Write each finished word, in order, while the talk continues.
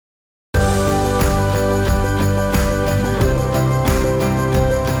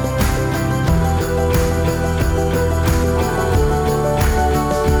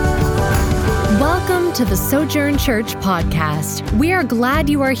to the Sojourn Church podcast. We are glad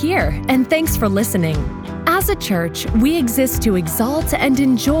you are here, and thanks for listening. As a church, we exist to exalt and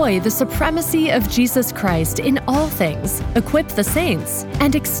enjoy the supremacy of Jesus Christ in all things, equip the saints,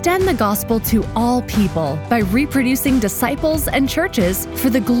 and extend the gospel to all people by reproducing disciples and churches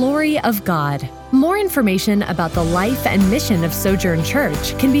for the glory of God. More information about the life and mission of Sojourn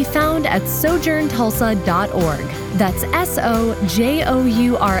Church can be found at sojourntulsa.org. That's SOJOURN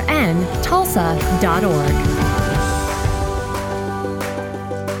Tulsa.org.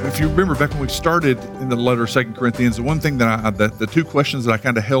 If you remember back when we started in the letter of 2 Corinthians, the one thing that the two questions that I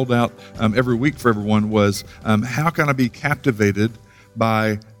kind of held out every week for everyone was, how can I be captivated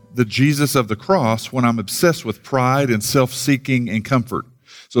by the Jesus of the cross when I'm obsessed with pride and self-seeking and comfort?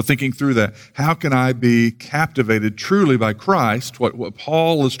 So thinking through that, how can I be captivated truly by Christ, what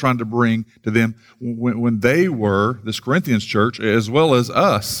Paul is trying to bring to them when they were, this Corinthians church, as well as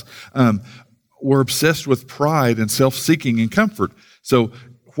us, were obsessed with pride and self-seeking and comfort. So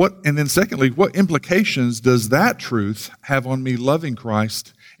and then secondly, what implications does that truth have on me loving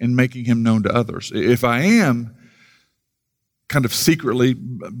Christ and making him known to others? If I am kind of secretly,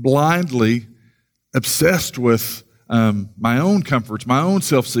 blindly obsessed with my own comforts, my own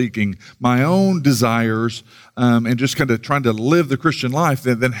self-seeking, my own desires, and just kind of trying to live the Christian life,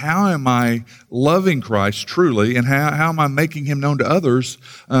 then how am I loving Christ truly, and how am I making him known to others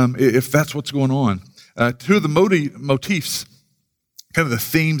if that's what's going on? Two of the motifs, kind of the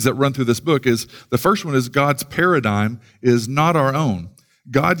themes that run through this book is, the first one is God's paradigm is not our own.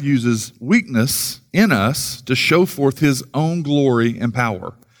 God uses weakness in us to show forth his own glory and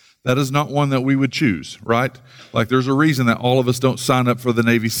power. That is not one that we would choose, right? Like there's a reason that all of us don't sign up for the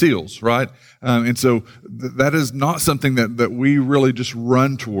Navy SEALs, right? And so that is not something that we really just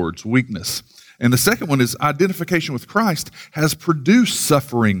run towards, weakness. And the second one is identification with Christ has produced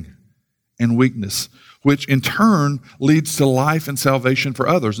suffering and weakness, which in turn leads to life and salvation for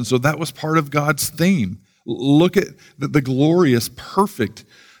others. And so that was part of God's theme. Look at the glorious, perfect,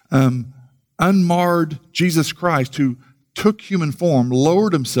 unmarred Jesus Christ who took human form,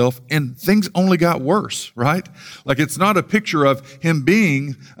 lowered himself, and things only got worse, right? Like it's not a picture of him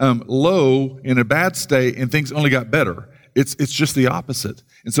being low in a bad state and things only got better. It's just the opposite.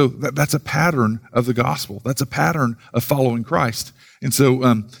 And so that's a pattern of the gospel. That's a pattern of following Christ. And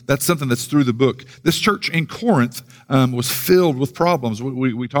so that's something that's through the book. This church in Corinth was filled with problems.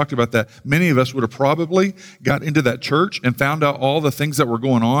 We talked about that. Many of us would have probably got into that church and found out all the things that were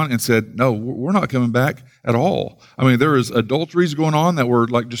going on and said, no, we're not coming back at all. I mean, there is adulteries going on that were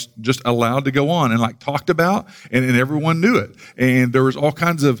like just allowed to go on and like talked about, and everyone knew it. And there was all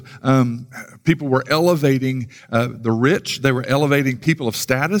kinds of people were elevating the rich. They were elevating people of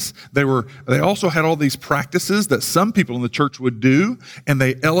status. They also had all these practices that some people in the church would do, and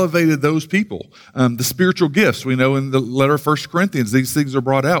they elevated those people. The spiritual gifts, we know in the letter of 1 Corinthians, these things are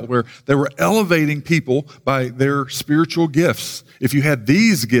brought out where they were elevating people by their spiritual gifts. If you had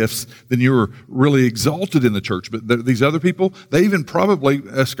these gifts, then you were really exalted in the church. But these other people, they even probably,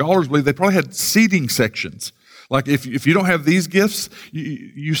 scholars believe, they probably had seating sections. Like if you don't have these gifts,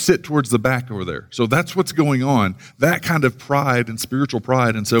 you sit towards the back over there. So that's what's going on, that kind of pride and spiritual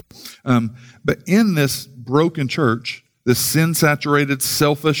pride. And so, but in this broken church, this sin-saturated,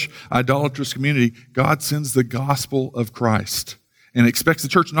 selfish, idolatrous community, God sends the gospel of Christ and expects the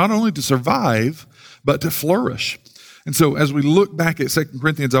church not only to survive, but to flourish. And so as we look back at 2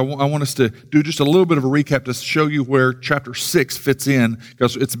 Corinthians, I want us to do just a little bit of a recap to show you where chapter 6 fits in,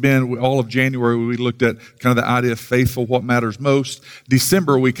 because it's been all of January we looked at kind of the idea of faithful, what matters most.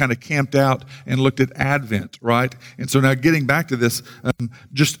 December, we kind of camped out and looked at Advent, right? And so now getting back to this,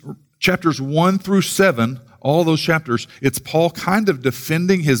 just chapters 1 through 7, all those chapters, it's Paul kind of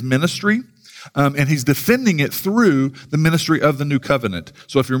defending his ministry. And he's defending it through the ministry of the new covenant.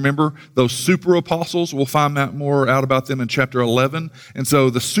 So if you remember, those super apostles, we'll find out more out about them in chapter 11. And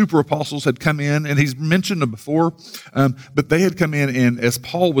so the super apostles had come in, and he's mentioned them before, but they had come in, and as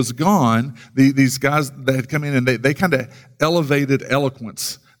Paul was gone, these guys that had come in, and they kind of elevated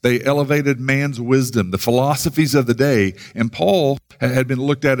eloquence. They elevated man's wisdom, the philosophies of the day. And Paul had been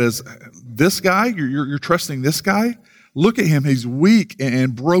looked at as, this guy, you're trusting this guy? Look at him. He's weak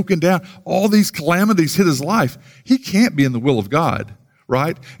and broken down. All these calamities hit his life. He can't be in the will of God,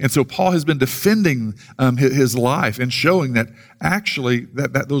 right? And so Paul has been defending his life and showing that actually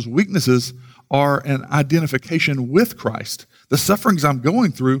that those weaknesses are an identification with Christ. The sufferings I'm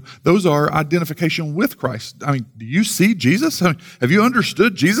going through, those are identification with Christ. I mean, do you see Jesus? I mean, have you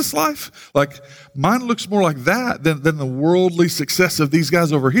understood Jesus' life? Like, mine looks more like that than the worldly success of these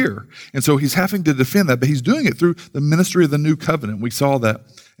guys over here. And so he's having to defend that, but he's doing it through the ministry of the new covenant. We saw that.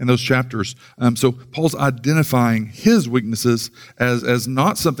 in those chapters. So Paul's identifying his weaknesses as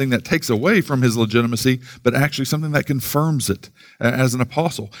not something that takes away from his legitimacy, but actually something that confirms it as an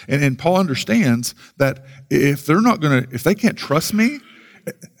apostle. And Paul understands that if they can't trust me,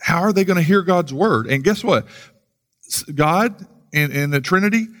 how are they going to hear God's word? And guess what? God in the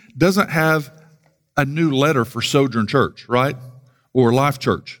Trinity doesn't have a new letter for Sojourn Church, right? Or Life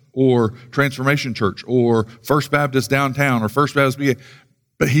Church, or Transformation Church, or First Baptist Downtown, or First Baptist BA.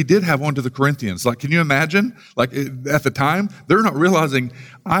 But he did have one to the Corinthians. Like, can you imagine? Like, at the time, they're not realizing,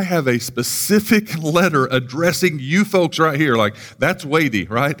 I have a specific letter addressing you folks right here. Like, that's weighty,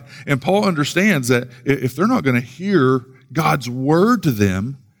 right? And Paul understands that if they're not going to hear God's word to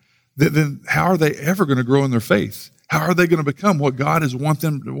them, then how are they ever going to grow in their faith? How are they going to become what God has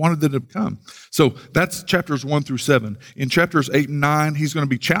wanted them to become? So that's chapters 1 through 7. In chapters 8 and 9, he's going to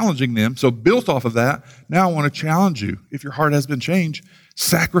be challenging them. So built off of that, now I want to challenge you. If your heart has been changed,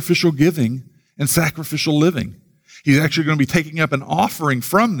 sacrificial giving and sacrificial living. He's actually going to be taking up an offering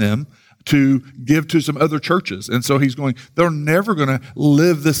from them to give to some other churches. And so they're never going to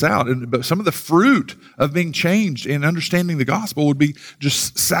live this out. But some of the fruit of being changed and understanding the gospel would be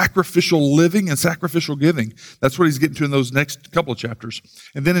just sacrificial living and sacrificial giving. That's what he's getting to in those next couple of chapters.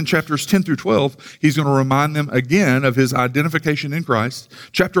 And then in chapters 10 through 12, he's going to remind them again of his identification in Christ.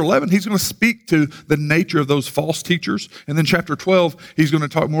 Chapter 11, he's going to speak to the nature of those false teachers. And then chapter 12, he's going to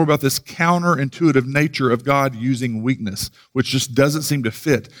talk more about this counterintuitive nature of God using weakness, which just doesn't seem to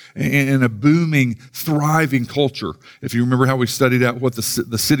fit in a booming, thriving culture. If you remember how we studied out what the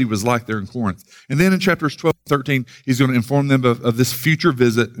city was like there in Corinth. And then in chapters 12 and 13, he's going to inform them of this future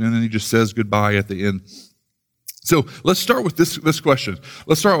visit, and then he just says goodbye at the end. So let's start with this question.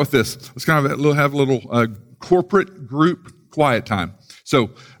 Let's start with this. Let's kind of have a little corporate group quiet time. So,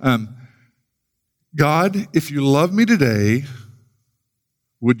 God, if you love me today,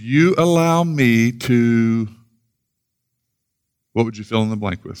 would you allow me to, what would you fill in the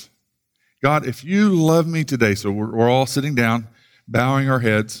blank with? God, if you love me today, so we're all sitting down, bowing our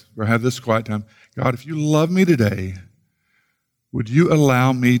heads, we'll have this quiet time. God, if you love me today, would you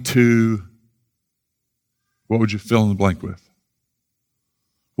allow me to, what would you fill in the blank with?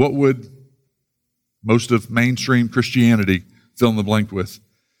 What would most of mainstream Christianity fill in the blank with?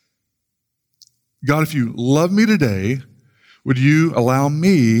 God, if you love me today, would you allow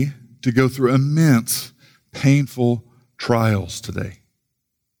me to go through immense, painful trials today?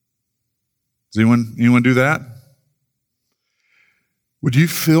 Does anyone do that? Would you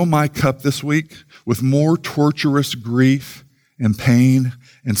fill my cup this week with more torturous grief and pain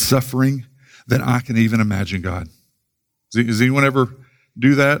and suffering than I can even imagine, God? Does anyone ever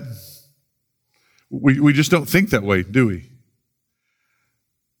do that? We just don't think that way, do we?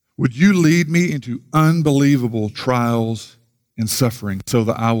 Would you lead me into unbelievable trials and suffering so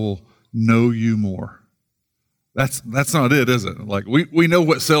that I will know you more? That's not it, is it? Like we know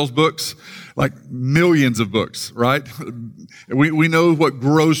what sells books, like millions of books, right? We know what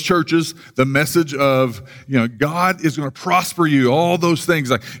grows churches, the message of, God is going to prosper you, all those things.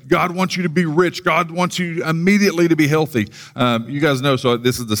 Like God wants you to be rich. God wants you immediately to be healthy. You guys know, so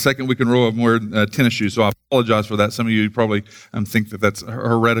this is the second week in a row I'm wearing tennis shoes, so I apologize for that. Some of you probably think that that's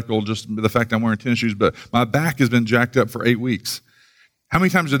heretical, just the fact I'm wearing tennis shoes, but my back has been jacked up for 8 weeks. How many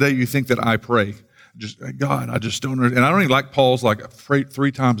times a day do you think that I pray? God, I just don't understand. And I don't even like Paul's,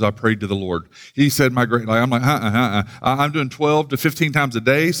 3 times I prayed to the Lord. He said, I'm like, I'm doing 12 to 15 times a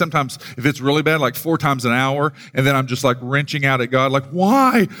day. Sometimes if it's really bad, 4 times an hour. And then I'm just wrenching out at God,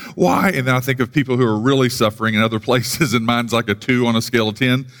 why? And then I think of people who are really suffering in other places, and mine's like a 2 on a scale of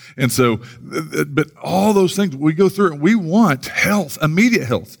 10. And so, but all those things, we go through it, and we want health, immediate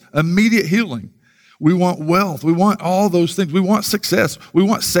healing. We want wealth. We want all those things. We want success. We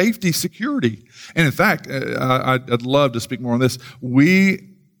want safety, security. And in fact, I'd love to speak more on this. We,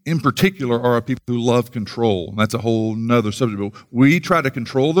 in particular, are a people who love control. And that's a whole nother subject. But we try to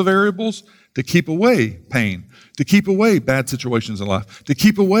control the variables to keep away pain, to keep away bad situations in life, to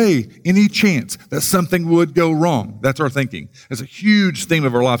keep away any chance that something would go wrong. That's our thinking. It's a huge theme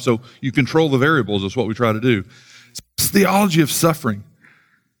of our life. So you control the variables is what we try to do. It's theology of suffering.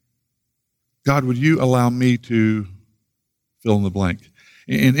 God, would you allow me to fill in the blank?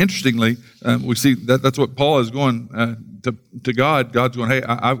 And interestingly, we see that's what Paul is going to God. God's going, hey,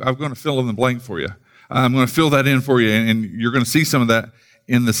 I'm going to fill in the blank for you. I'm going to fill that in for you, and you're going to see some of that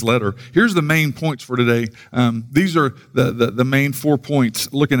in this letter. Here's the main points for today. These are the main 4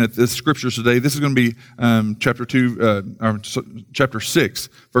 points looking at this scriptures today. This is going to be chapter 6,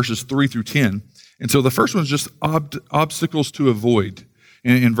 verses 3 through 10. And so the first one is just obstacles to avoid.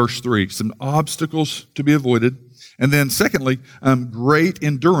 In verse 3, some obstacles to be avoided. And then secondly, great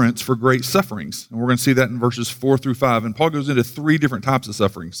endurance for great sufferings. And we're going to see that in verses 4 through 5. And Paul goes into 3 different types of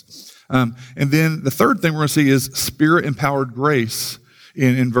sufferings. And then the third thing we're going to see is Spirit-empowered grace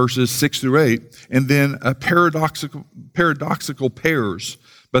in verses 6 through 8. And then paradoxical pairs,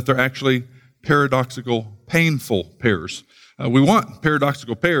 but they're actually paradoxical, painful pairs. We want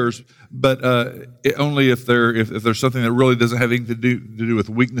paradoxical pairs, but only if there's something that really doesn't have anything to do with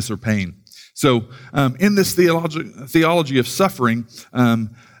weakness or pain. So in this theology of suffering,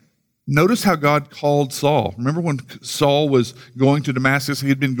 notice how God called Saul. Remember when Saul was going to Damascus, he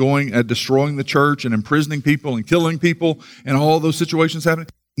had been going, destroying the church and imprisoning people and killing people and all those situations happening?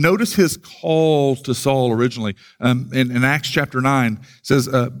 Notice his call to Saul originally. In Acts chapter 9, it says,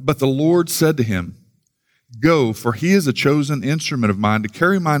 but the Lord said to him, go, for he is a chosen instrument of mine to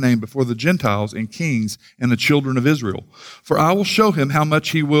carry my name before the Gentiles and kings and the children of Israel. For I will show him how much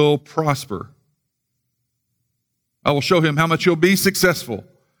he will prosper. I will show him how much he'll be successful.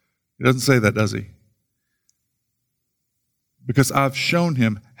 He doesn't say that, does he? Because I've shown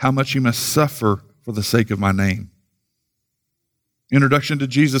him how much he must suffer for the sake of my name. Introduction to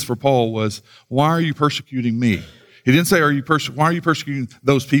Jesus for Paul was, why are you persecuting me? He didn't say, why are you persecuting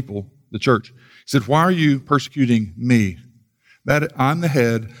those people, the church? He said, why are you persecuting me? That I'm the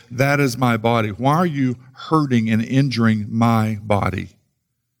head, that is my body. Why are you hurting and injuring my body?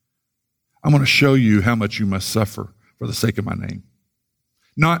 I'm going to show you how much you must suffer for the sake of my name.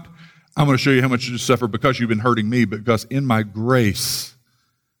 Not, I'm going to show you how much you suffer because you've been hurting me, but because in my grace,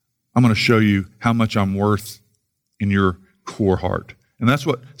 I'm going to show you how much I'm worth in your core heart. And that's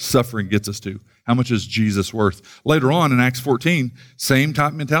what suffering gets us to. How much is Jesus worth? Later on in Acts 14, same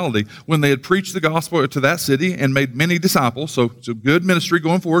type mentality. When they had preached the gospel to that city and made many disciples, so good ministry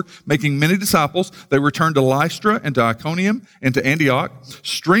going forward, making many disciples, they returned to Lystra and to Iconium and to Antioch,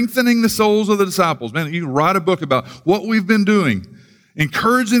 strengthening the souls of the disciples. Man, you can write a book about what we've been doing,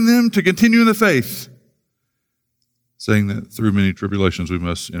 encouraging them to continue in the faith, saying that through many tribulations we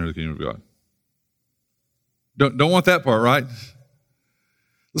must enter the kingdom of God. Don't want that part, right?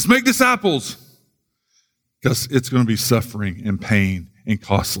 Let's make disciples. Because it's going to be suffering and pain and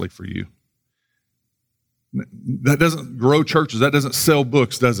costly for you. That doesn't grow churches. That doesn't sell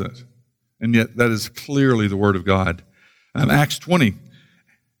books, does it? And yet that is clearly the Word of God. Acts 20,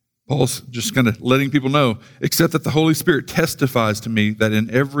 Paul's just kind of letting people know, except that the Holy Spirit testifies to me that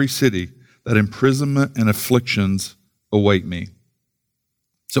in every city that imprisonment and afflictions await me.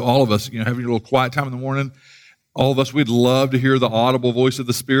 So all of us, having a little quiet time in the morning, all of us, we'd love to hear the audible voice of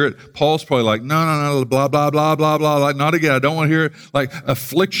the Spirit. Paul's probably like, no, blah, blah, blah, blah, blah, like, not again. I don't want to hear it. Like,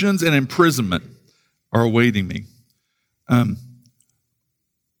 afflictions and imprisonment are awaiting me.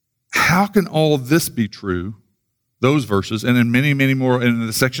 How can all of this be true? Those verses, and in many, many more, in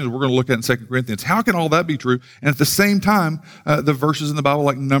the sections we're going to look at in 2 Corinthians, how can all that be true? And at the same time, the verses in the Bible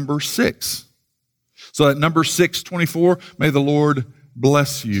like number 6. So at number 6:24, may the Lord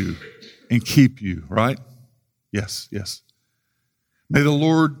bless you and keep you, right? Yes. May the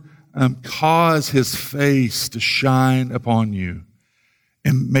Lord cause his face to shine upon you,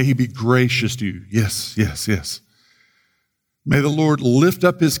 and may he be gracious to you. Yes. May the Lord lift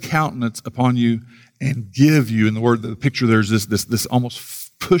up his countenance upon you and give you, in the picture there's this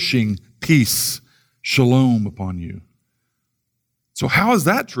almost pushing peace, shalom upon you. So how is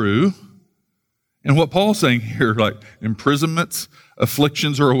that true? And what Paul's saying here, like imprisonments,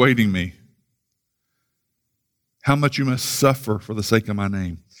 afflictions are awaiting me. How much you must suffer for the sake of my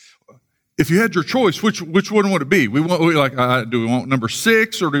name. If you had your choice, which one would it be? Do we want number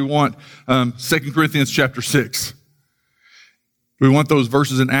 6 or do we want 2 Corinthians chapter 6? Do we want those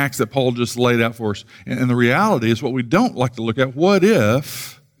verses in Acts that Paul just laid out for us? And the reality is what we don't like to look at. What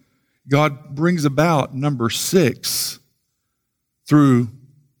if God brings about number 6 through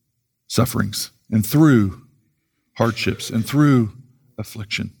sufferings and through hardships and through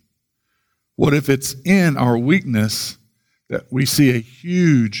affliction? What if it's in our weakness that we see a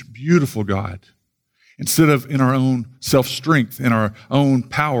huge, beautiful God instead of in our own self-strength, in our own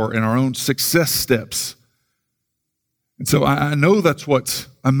power, in our own success steps? And so I know that's what's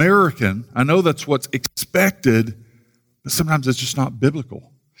American. I know that's what's expected, but sometimes it's just not biblical.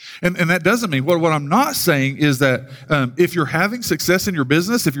 And that doesn't mean, what I'm not saying is that if you're having success in your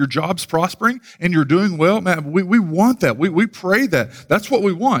business, if your job's prospering and you're doing well, man, we want that. We pray that. That's what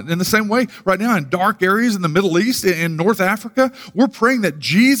we want. In the same way, right now in dark areas in the Middle East, in North Africa, we're praying that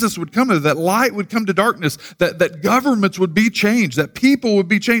Jesus would come, that light would come to darkness, that governments would be changed, that people would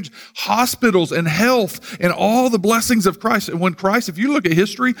be changed, hospitals and health and all the blessings of Christ. And when Christ, if you look at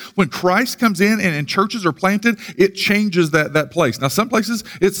history, when Christ comes in and churches are planted, it changes that place. Now, some places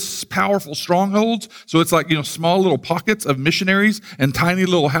it's powerful strongholds. So it's like, small little pockets of missionaries and tiny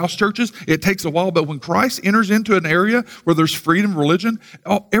little house churches. It takes a while, but when Christ enters into an area where there's freedom of religion,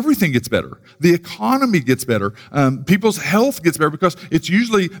 everything gets better. The economy gets better. People's health gets better because it's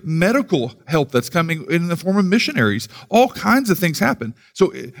usually medical help that's coming in the form of missionaries. All kinds of things happen.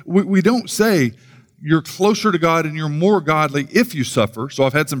 So we don't say, you're closer to God and you're more godly if you suffer. So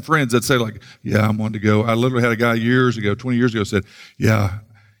I've had some friends that say I'm wanting to go. I literally had a guy 20 years ago said,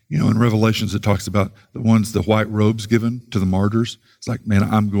 in Revelations it talks about the white robes given to the martyrs. It's like, man,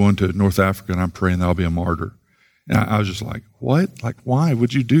 I'm going to North Africa and I'm praying that I'll be a martyr. And I was just like, what? Like, why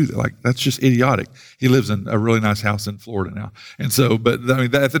would you do that? That's just idiotic. He lives in a really nice house in Florida now. And so, at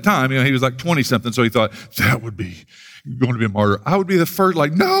the time, he was 20 something. So he thought that would be going to be a martyr. I would be the first,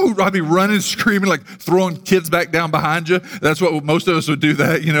 no, I'd be running, screaming, throwing kids back down behind you. That's what most of us would do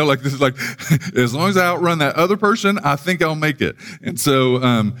that, this is as long as I outrun that other person, I think I'll make it. And so,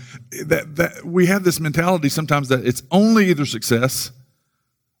 that we have this mentality sometimes that it's only either success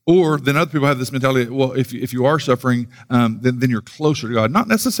or then other people have this mentality, well, if you are suffering, then you're closer to God. Not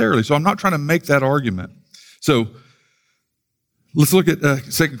necessarily. So I'm not trying to make that argument. So let's look at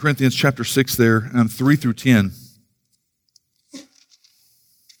 2 Corinthians chapter 6 there, 3 through 10.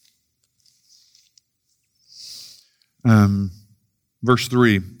 Verse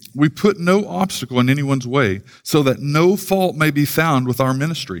 3, we put no obstacle in anyone's way so that no fault may be found with our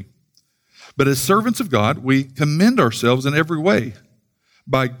ministry. But as servants of God, we commend ourselves in every way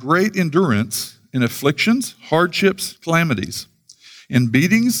by great endurance in afflictions, hardships, calamities, in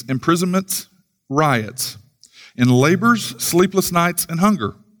beatings, imprisonments, riots, in labors, sleepless nights, and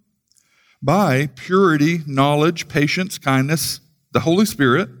hunger, by purity, knowledge, patience, kindness, the Holy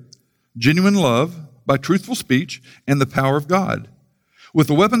Spirit, genuine love, by truthful speech, and the power of God, with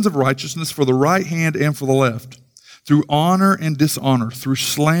the weapons of righteousness for the right hand and for the left. Through honor and dishonor, through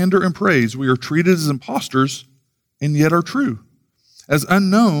slander and praise, we are treated as impostors and yet are true, as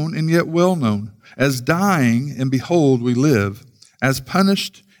unknown and yet well known, as dying and behold we live, as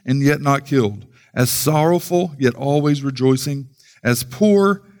punished and yet not killed, as sorrowful yet always rejoicing, as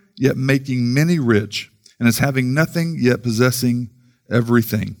poor yet making many rich, and as having nothing yet possessing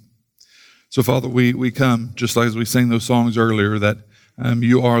everything. So, Father, we come, just like as we sang those songs earlier, that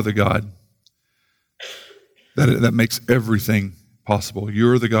you are the God that makes everything possible.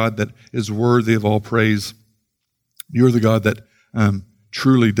 You're the God that is worthy of all praise. You're the God that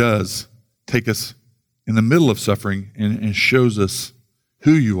truly does take us in the middle of suffering and shows us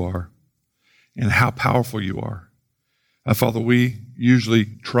who you are and how powerful you are. Father, we usually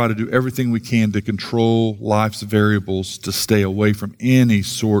try to do everything we can to control life's variables to stay away from any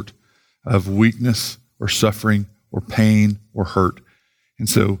sort of weakness or suffering or pain or hurt. And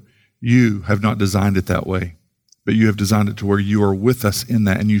so you have not designed it that way, but you have designed it to where you are with us in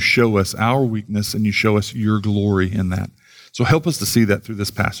that and you show us our weakness and you show us your glory in that. So help us to see that through this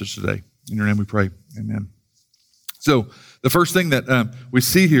passage today. In your name we pray. Amen. So the first thing that we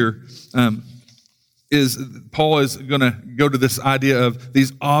see here is Paul is going to go to this idea of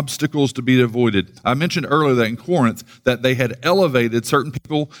these obstacles to be avoided. I mentioned earlier that in Corinth that they had elevated certain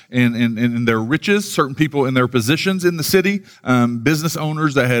people in their riches, certain people in their positions in the city, business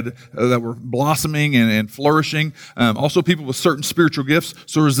owners that were blossoming and flourishing, also people with certain spiritual gifts.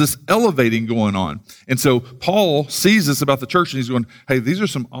 So there's this elevating going on. And so Paul sees this about the church and he's going, hey, these are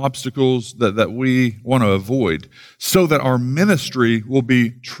some obstacles that we want to avoid so that our ministry will be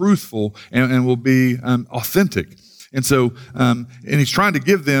truthful and will be authentic. And so, and he's trying to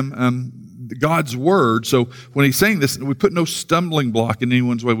give them God's word. So when he's saying this, we put no stumbling block in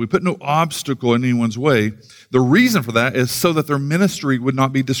anyone's way. We put no obstacle in anyone's way. The reason for that is so that their ministry would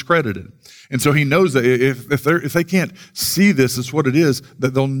not be discredited. And so he knows that if they can't see this as what it is,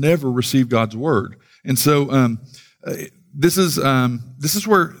 that they'll never receive God's word. And so this is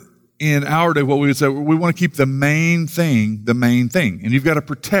where in our day, what we would say, we want to keep the main thing. And you've got to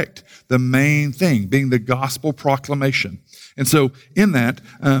protect the main thing, being the gospel proclamation. And so in that,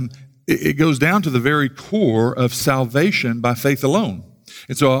 it goes down to the very core of salvation by faith alone.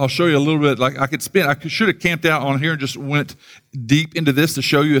 And so I'll show you a little bit, I should have camped out on here and just went deep into this to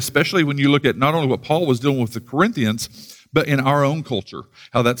show you, especially when you look at not only what Paul was dealing with the Corinthians, but in our own culture,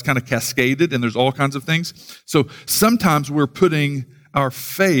 how that's kind of cascaded and there's all kinds of things. So sometimes we're putting our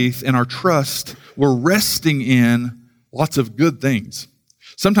faith and our trust, we're resting in lots of good things.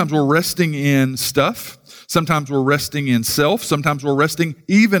 Sometimes we're resting in stuff. Sometimes we're resting in self. Sometimes we're resting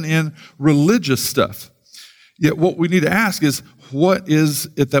even in religious stuff. Yet what we need to ask is, what is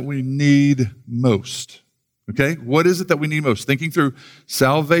it that we need most? Okay? What is it that we need most? Thinking through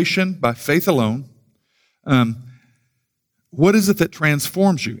salvation by faith alone, what is it that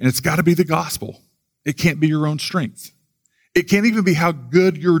transforms you? And it's got to be the gospel. It can't be your own strength. It can't even be how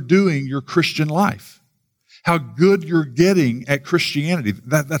good you're doing your Christian life, how good you're getting at Christianity.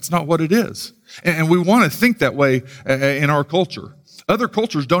 That's not what it is. And we want to think that way in our culture. Other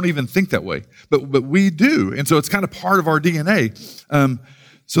cultures don't even think that way, but we do. And so it's kind of part of our DNA.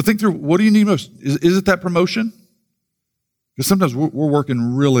 So think through, what do you need most? Is it that promotion? Because sometimes we're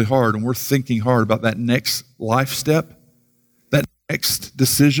working really hard and we're thinking hard about that next life step, that next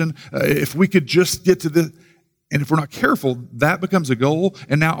decision. If we could just get to the, and if we're not careful, that becomes a goal.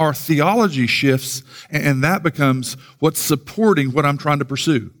 And now our theology shifts and that becomes what's supporting what I'm trying to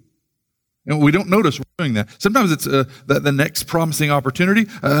pursue. And we don't notice we're doing that. Sometimes it's the next promising opportunity,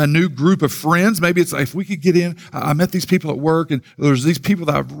 a new group of friends. Maybe it's like, if we could get in, I met these people at work and there's these people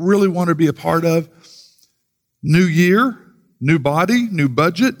that I really want to be a part of. New year, new body, new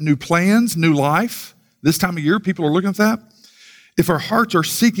budget, new plans, new life. This time of year, people are looking at that. If our hearts are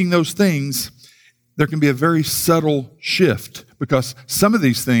seeking those things, there can be a very subtle shift, because some of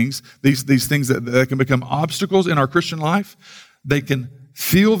these things, these things that can become obstacles in our Christian life, they can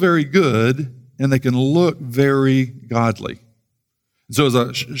feel very good and they can look very godly. So as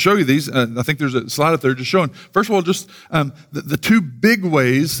I show you these, I think there's a slide up there just showing, first of all, just the two big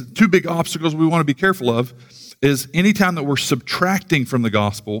ways, two big obstacles we want to be careful of is anytime that we're subtracting from the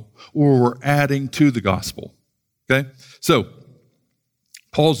gospel or we're adding to the gospel. Okay? So,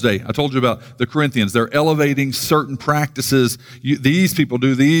 Paul's day, I told you about the Corinthians. They're elevating certain practices. These people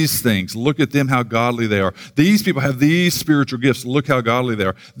do these things. Look at them, how godly they are. These people have these spiritual gifts. Look how godly they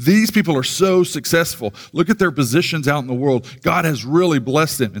are. These people are so successful. Look at their positions out in the world. God has really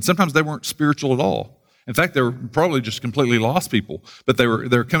blessed them. And sometimes they weren't spiritual at all. In fact, they were probably just completely lost people, but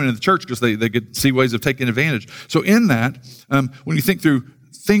they're coming into the church because they could see ways of taking advantage. So in that, when you think through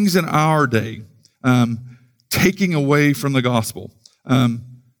things in our day, taking away from the gospel,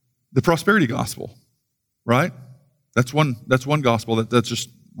 the prosperity gospel, right? That's one gospel that's just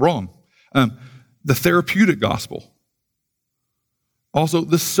wrong. The therapeutic gospel. Also,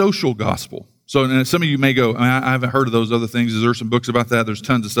 the social gospel. So and some of you may go, I haven't heard of those other things. Is there some books about that? There's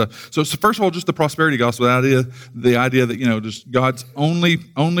tons of stuff. So first of all, just the prosperity gospel, the idea that, just God's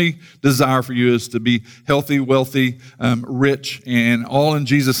only desire for you is to be healthy, wealthy, rich, and all in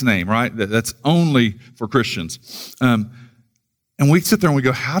Jesus' name, right? That's only for Christians. And we sit there and we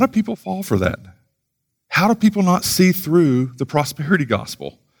go, how do people fall for that? How do people not see through the prosperity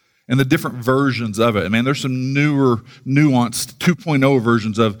gospel and the different versions of it? Man, there's some newer, nuanced 2.0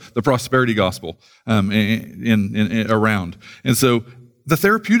 versions of the prosperity gospel around. And so the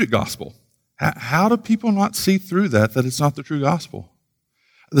therapeutic gospel, how do people not see through that it's not the true gospel?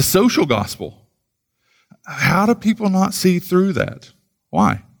 The social gospel, how do people not see through that?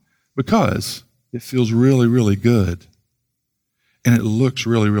 Why? Because it feels really, really good. And it looks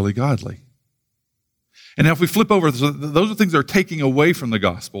really, really godly. And now if we flip over, so those are things that are taking away from the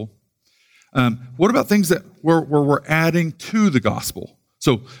gospel. What about things that where we're adding to the gospel?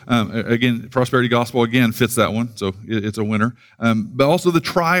 So again, prosperity gospel again fits that one, so it's a winner. But also the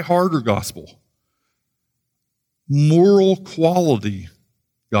try harder gospel. Moral quality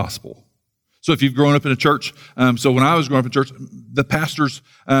gospel. So if you've grown up in a church, so when I was growing up in church, the pastors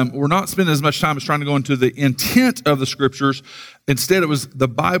were not spending as much time as trying to go into the intent of the scriptures. Instead, it was the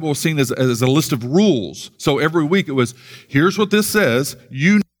Bible was seen as a list of rules. So every week it was, here's what this says,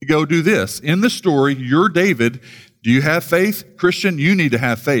 you need to go do this. In the story, you're David. Do you have faith? Christian, you need to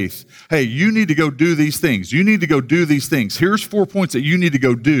have faith. Hey, you need to go do these things. You need to go do these things. Here's 4 points that you need to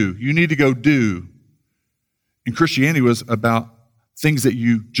go do. You need to go do. And Christianity was about things that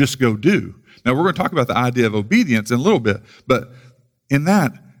you just go do. Now, we're going to talk about the idea of obedience in a little bit, but in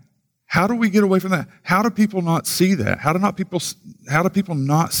that, how do we get away from that? How do people not see that? How do people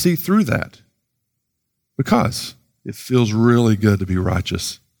not see through that? Because it feels really good to be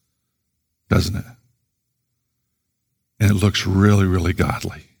righteous, doesn't it? And it looks really, really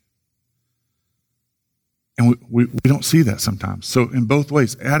godly. And we don't see that sometimes. So in both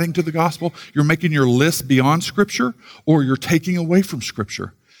ways, adding to the gospel, you're making your list beyond Scripture, or you're taking away from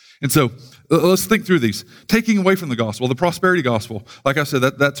Scripture. And so let's think through these. Taking away from the gospel, the prosperity gospel, like I said,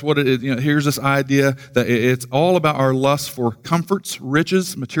 that's what it is. Here's this idea that it's all about our lust for comforts,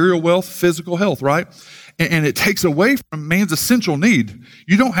 riches, material wealth, physical health, right? And it takes away from man's essential need.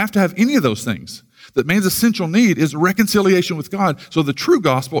 You don't have to have any of those things. That man's essential need is reconciliation with God. So the true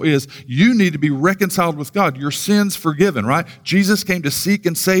gospel is you need to be reconciled with God. Your sins forgiven, right? Jesus came to seek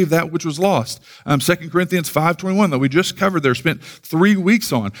and save that which was lost. 2 Corinthians 5:21 that we just covered there, spent 3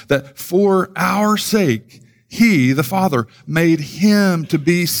 weeks on, that for our sake, He, the Father, made Him to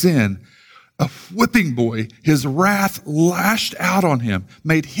be sin. a whipping boy, his wrath lashed out on him,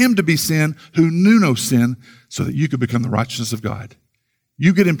 made him to be sin who knew no sin, so that you could become the righteousness of God.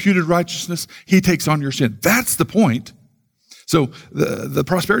 You get imputed righteousness, he takes on your sin. That's the point. So the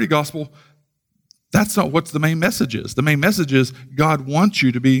prosperity gospel, that's not what the main message is. The main message is God wants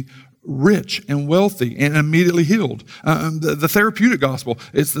you to be rich and wealthy and immediately healed. The therapeutic gospel,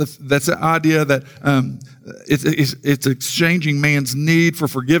 that's the idea that it's exchanging man's need for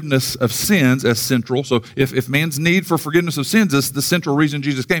forgiveness of sins as central. So if man's need for forgiveness of sins is the central reason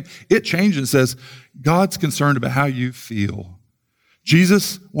Jesus came, it changes and says, God's concerned about how you feel.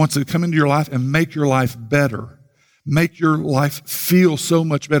 Jesus wants to come into your life and make your life better, make your life feel so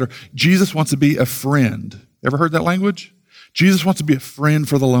much better. Jesus wants to be a friend. Ever heard that language? Jesus wants to be a friend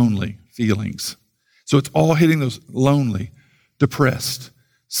for the lonely feelings. So it's all hitting those lonely, depressed,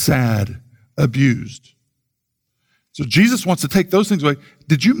 sad, abused. So Jesus wants to take those things away.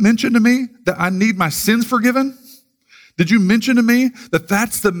 Did you mention to me that I need my sins forgiven? Did you mention to me that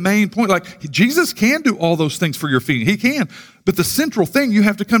that's the main point? Like, Jesus can do all those things for your feeling. He can. But the central thing you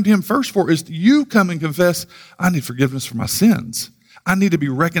have to come to him first for is you come and confess, I need forgiveness for my sins. I need to be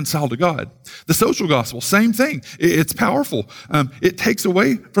reconciled to God. The social gospel, same thing. It's powerful. It takes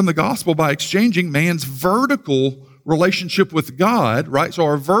away from the gospel by exchanging man's vertical relationship with God, right? So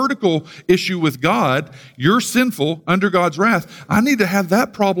our vertical issue with God, you're sinful under God's wrath. I need to have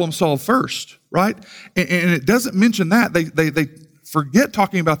that problem solved first, right? And it doesn't mention that. They forget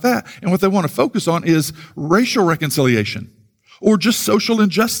talking about that. And what they want to focus on is racial reconciliation, or just social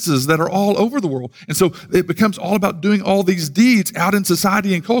injustices that are all over the world. And so it becomes all about doing all these deeds out in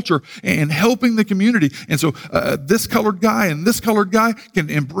society and culture and helping the community. And so this colored guy and this colored guy can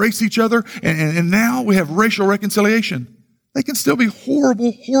embrace each other. And now we have racial reconciliation. They can still be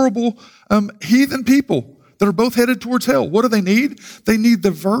horrible, horrible heathen people that are both headed towards hell. What do they need? They need the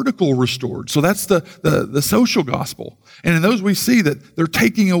vertical restored. So that's the social gospel. And in those we see that they're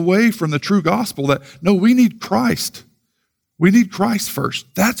taking away from the true gospel that, no, we need Christ. We need Christ first.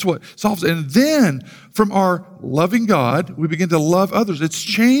 That's what solves it. And then from our loving God, we begin to love others. It's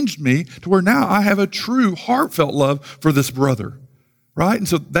changed me to where now I have a true heartfelt love for this brother, right? And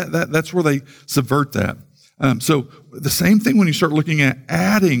so that's where they subvert that. So the same thing when you start looking at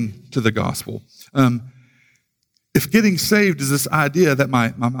adding to the gospel. If getting saved is this idea that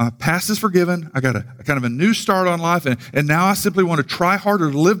my past is forgiven, I got a kind of a new start on life, and now I simply want to try harder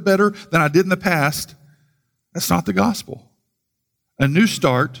to live better than I did in the past, that's not the gospel. A new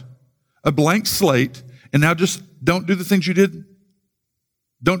start, a blank slate, and now just don't do the things you did.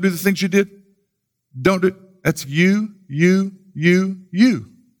 Don't do the things you did. That's you.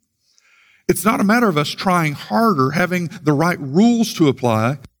 It's not a matter of us trying harder, having the right rules to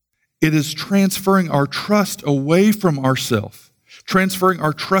apply. It is transferring our trust away from ourselves, transferring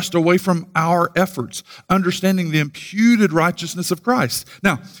our trust away from our efforts, understanding the imputed righteousness of Christ.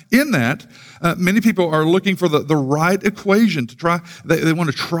 Now, in that, many people are looking for the right equation to try. They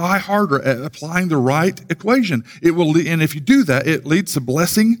want to try harder at applying the right equation. It will, and if you do that, it leads to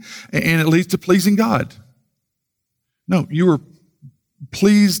blessing and it leads to pleasing God. No, you are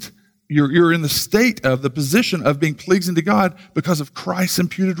pleased. You're in the state of the position of being pleasing to God because of Christ's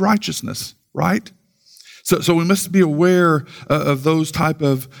imputed righteousness, right? So we must be aware of those type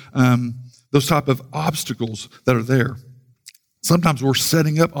of obstacles that are there. Sometimes we're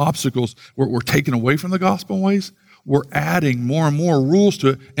setting up obstacles where we're taking away from the gospel in ways. We're adding more and more rules to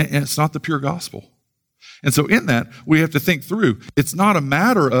it, and it's not the pure gospel. And so in that, we have to think through. It's not a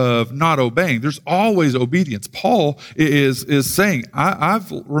matter of not obeying. There's always obedience. Paul is saying,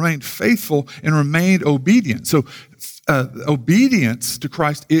 I've remained faithful and remained obedient. So obedience to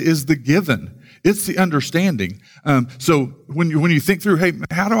Christ is the given. It's the understanding. So when you think through, hey,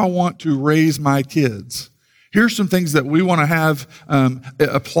 how do I want to raise my kids? Here's some things that we want to have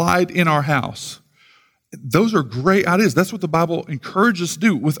applied in our house. Those are great ideas. That's what the Bible encourages us to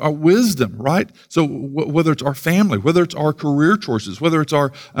do with our wisdom, right? So whether it's our family, whether it's our career choices, whether it's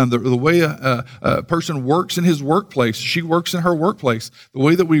our the way a person works in his workplace, she works in her workplace, the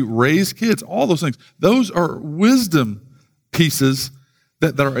way that we raise kids, all those things, those are wisdom pieces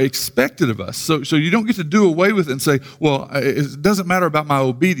that are expected of us. So you don't get to do away with it and say, well, it doesn't matter about my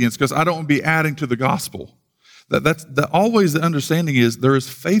obedience because I don't want to be adding to the gospel. That's always the understanding is there is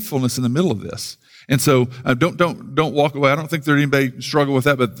faithfulness in the middle of this. And so don't walk away. I don't think there's anybody struggle with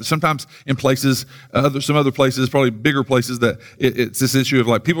that, but sometimes in places, some other places, probably bigger places, that it's this issue of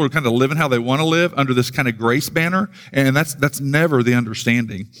like people are kind of living how they want to live under this kind of grace banner, and that's never the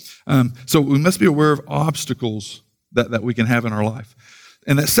understanding. So we must be aware of obstacles that we can have in our life.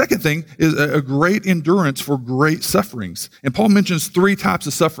 And that second thing is a great endurance for great sufferings. And Paul mentions 3 types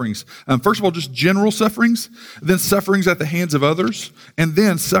of sufferings. First of all, just general sufferings, then sufferings at the hands of others, and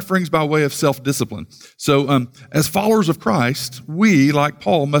then sufferings by way of self-discipline. So as followers of Christ, we, like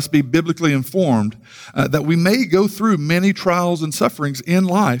Paul, must be biblically informed that we may go through many trials and sufferings in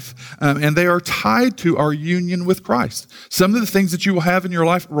life, and they are tied to our union with Christ. Some of the things that you will have in your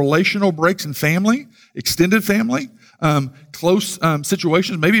life, relational breaks in family, extended family, close situations,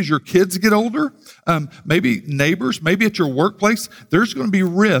 maybe as your kids get older, maybe neighbors, maybe at your workplace, there's going to be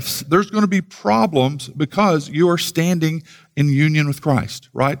rifts, there's going to be problems because you are standing in union with Christ,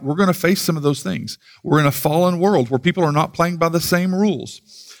 right? We're going to face some of those things. We're in a fallen world where people are not playing by the same rules.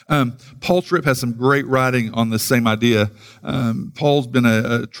 Paul Tripp has some great writing on this same idea. Paul's been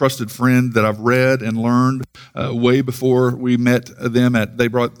a trusted friend that I've read and learned way before we met them. They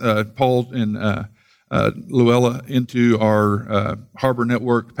brought Paul and Luella into our Harbor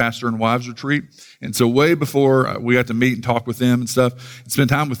Network Pastor and Wives Retreat. And so way before we got to meet and talk with them and stuff and spend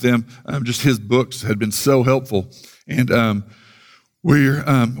time with them, just his books had been so helpful. And we're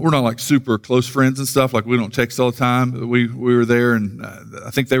not like super close friends and stuff. Like we don't text all the time. We were there, and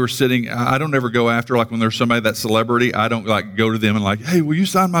I think they were sitting. I don't ever go after, like when there's somebody that's celebrity, I don't like go to them and like, hey, will you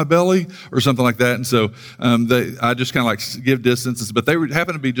sign my belly or something like that. And so I just kind of like give distances. But they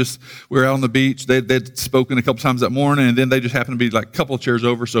happened to be we were out on the beach. They'd spoken a couple times that morning, and then they just happened to be like a couple of chairs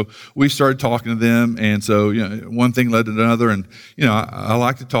over. So we started talking to them, and so one thing led to another, and I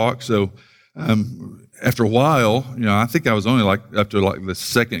like to talk. So. After a while, I think I was only like up to like the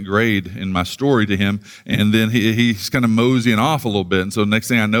 2nd grade in my story to him, and then he's kind of moseying off a little bit, and so next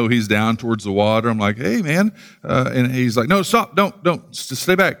thing I know, he's down towards the water. I'm like, hey man, and he's like, no, stop, don't, just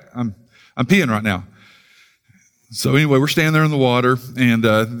stay back. I'm peeing right now. So anyway, we're standing there in the water, and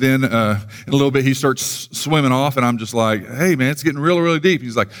then in a little bit he starts swimming off, and I'm just like, hey man, it's getting really, really deep.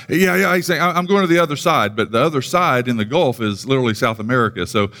 He's like, yeah. He's saying, I'm going to the other side, but the other side in the Gulf is literally South America.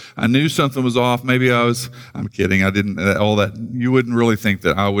 So I knew something was off. Maybe I'm kidding. I didn't, all that. You wouldn't really think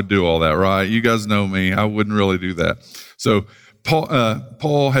that I would do all that, right? You guys know me. I wouldn't really do that. So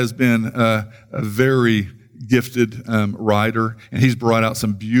Paul has been a very gifted writer, and he's brought out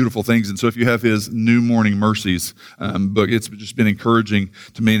some beautiful things. And so if you have his New Morning Mercies book, it's just been encouraging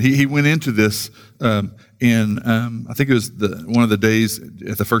to me. And he went into this in, I think it was one of the days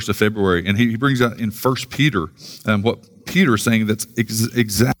at the 1st of February, and he brings out in 1 Peter what Peter is saying that's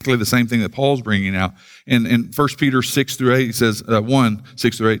exactly the same thing that Paul's bringing out. And in 1 Peter 6 through 8, he says, 1,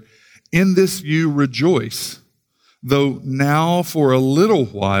 6 through 8, in this you rejoice, though now for a little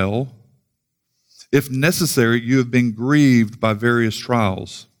while, if necessary, you have been grieved by various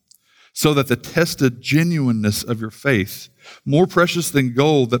trials, so that the tested genuineness of your faith, more precious than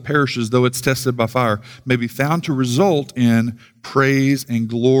gold that perishes though it's tested by fire, may be found to result in praise and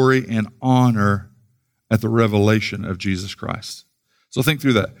glory and honor at the revelation of Jesus Christ. So think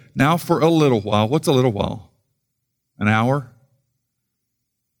through that. Now for a little while. What's a little while? An hour?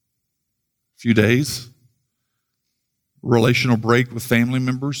 A few days? Relational break with family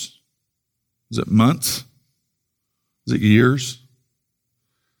members? Is it months? Is it years?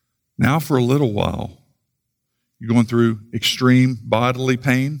 Now for a little while, you're going through extreme bodily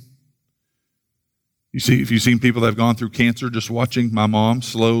pain. If you've seen people that have gone through cancer, just watching my mom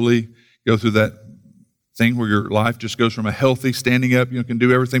slowly go through that thing where your life just goes from a healthy, standing up, can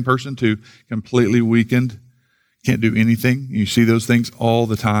do everything person to completely weakened, can't do anything. You see those things all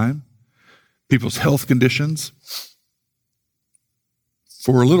the time. People's health conditions.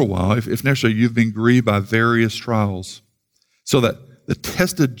 For a little while, if necessary, you've been grieved by various trials, so that the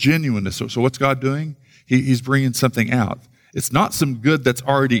tested genuineness. So what's God doing? He's bringing something out. It's not some good that's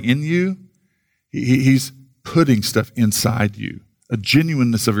already in you. He's putting stuff inside you, a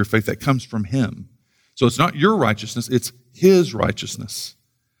genuineness of your faith that comes from Him. So it's not your righteousness, it's His righteousness.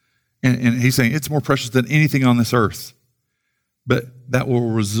 And He's saying it's more precious than anything on this earth. But that will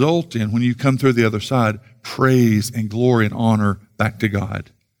result in, when you come through the other side, praise and glory and honor back to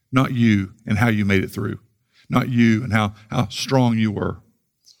God. Not you and how you made it through. Not you and how strong you were.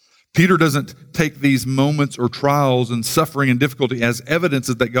 Peter doesn't take these moments or trials and suffering and difficulty as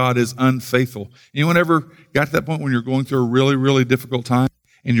evidences that God is unfaithful. Anyone ever got to that point when you're going through a really, really difficult time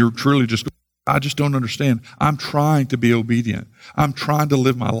and you're truly just going, I just don't understand. I'm trying to be obedient. I'm trying to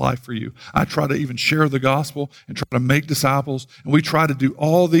live my life for you. I try to even share the gospel and try to make disciples. And we try to do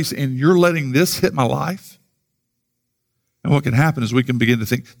all these, and you're letting this hit my life? And what can happen is we can begin to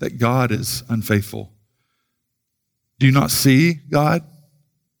think that God is unfaithful. Do you not see God?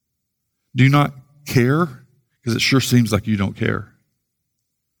 Do you not care? Because it sure seems like you don't care.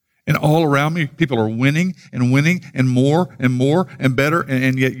 And all around me, people are winning and winning and more and better,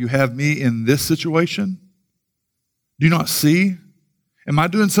 and yet you have me in this situation? Do you not see? Am I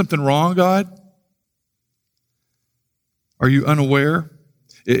doing something wrong, God? Are you unaware?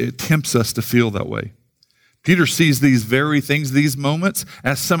 It tempts us to feel that way. Peter sees these very things, these moments,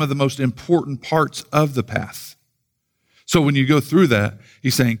 as some of the most important parts of the path. So when you go through that,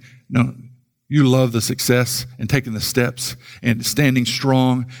 he's saying, no, you love the success and taking the steps and standing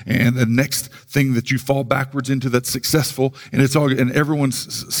strong, and the next thing that you fall backwards into that's successful, and it's all, and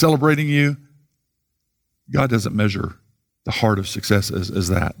everyone's celebrating you. God doesn't measure the heart of success as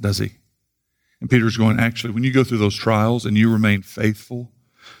that, does he? And Peter's going, actually, when you go through those trials and you remain faithful,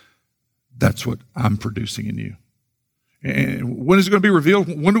 that's what I'm producing in you. And when is it going to be revealed?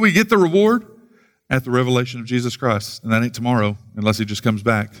 When do we get the reward? At the revelation of Jesus Christ. And that ain't tomorrow, unless he just comes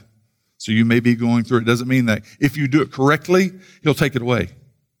back. So you may be going through it. It doesn't mean that if you do it correctly, he'll take it away.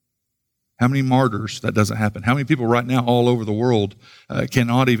 How many martyrs that doesn't happen? How many people right now all over the world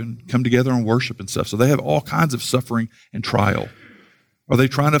cannot even come together and worship and stuff? So they have all kinds of suffering and trial. Are they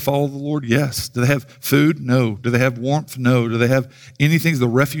trying to follow the Lord? Yes. Do they have food? No. Do they have warmth? No. Do they have anything? The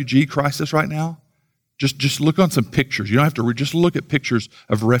refugee crisis right now? Just look on some pictures. You don't have to read. Just look at pictures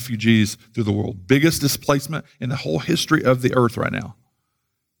of refugees through the world. Biggest displacement in the whole history of the earth right now.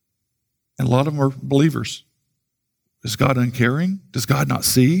 And a lot of them are believers. Is God uncaring? Does God not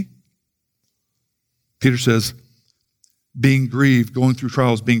see? Peter says, being grieved, going through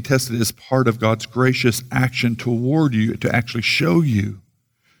trials, being tested is part of God's gracious action toward you to actually show you.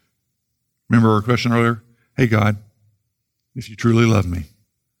 Remember our question earlier? Hey, God, if you truly love me,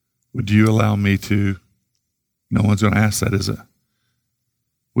 would you allow me to? No one's going to ask that, is it?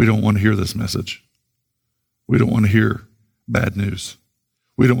 We don't want to hear this message. We don't want to hear bad news.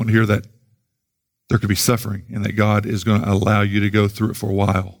 We don't want to hear that there could be suffering and that God is going to allow you to go through it for a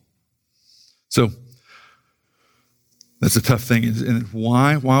while. So that's a tough thing. And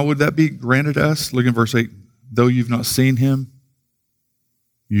why? Why would that be granted us? Look in verse 8. Though you've not seen him,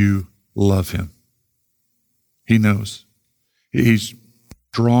 you love him. He knows. He's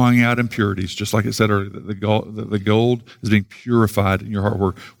drawing out impurities, just like it said earlier. The gold is being purified in your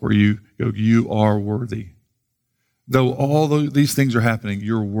heart where you go, you are worthy. Though all these things are happening,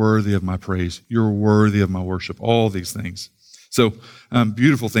 you're worthy of my praise. You're worthy of my worship. All these things. So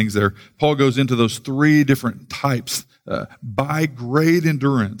beautiful things there. Paul goes into those three different types by great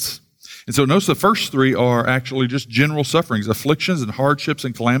endurance. And so notice the first three are actually just general sufferings, afflictions and hardships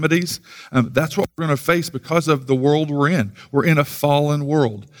and calamities. That's what we're going to face because of the world we're in. We're in a fallen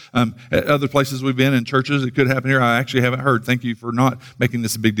world. At other places we've been in churches, it could happen here. I actually haven't heard. Thank you for not making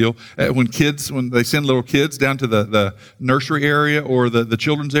this a big deal. When they send little kids down to the nursery area or the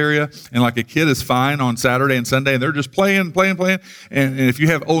children's area, and like a kid is fine on Saturday and Sunday, and they're just playing. And if you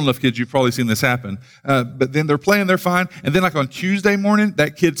have old enough kids, you've probably seen this happen. But then they're playing, they're fine. And then like on Tuesday morning,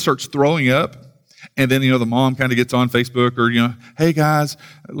 that kid starts throwing up, and then the mom kind of gets on Facebook or hey guys,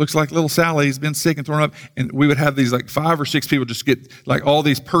 it looks like little Sally's been sick and thrown up, and we would have these like 5 or 6 people just get like all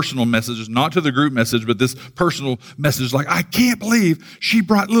these personal messages, not to the group message, but this personal message like, I can't believe she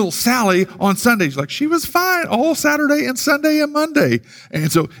brought little Sally on Sunday. She's like, she was fine all Saturday and Sunday and Monday.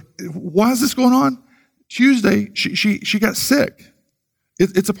 And so why is this going on? Tuesday she got sick.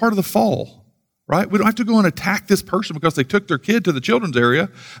 It's a part of the fall. Right? We don't have to go and attack this person because they took their kid to the children's area.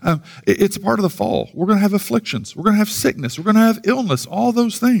 It's a part of the fall. We're going to have afflictions. We're going to have sickness. We're going to have illness, all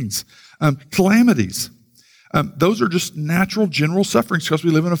those things. Calamities. Those are just natural general sufferings because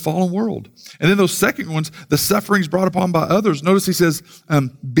we live in a fallen world. And then those second ones, the sufferings brought upon by others. Notice he says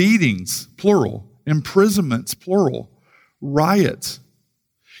beatings, plural. Imprisonments, plural. Riots.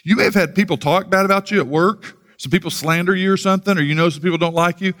 You may have had people talk bad about you at work. Some people slander you or something, or some people don't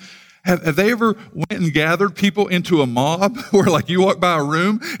like you. Have they ever went and gathered people into a mob where like you walk by a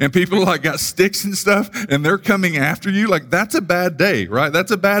room and people like got sticks and stuff and they're coming after you? Like that's a bad day, right? That's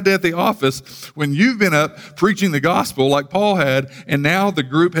a bad day at the office when you've been up preaching the gospel like Paul had, and now the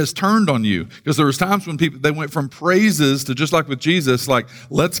group has turned on you. Because there was times when they went from praises to just like with Jesus, like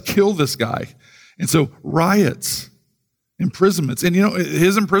let's kill this guy. And so riots. Imprisonments. And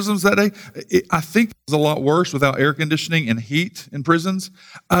his imprisonments that day, I think it was a lot worse without air conditioning and heat in prisons.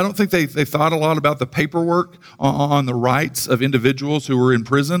 I don't think they thought a lot about the paperwork on the rights of individuals who were in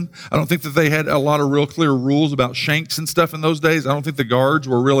prison. I don't think that they had a lot of real clear rules about shanks and stuff in those days. I don't think the guards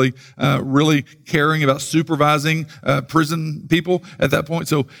were really caring about supervising prison people at that point.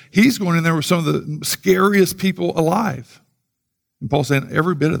 So he's going in there with some of the scariest people alive. And Paul's saying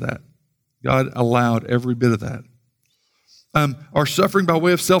every bit of that. God allowed every bit of that. Are suffering by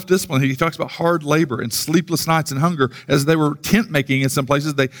way of self-discipline. He talks about hard labor and sleepless nights and hunger. As they were tent making in some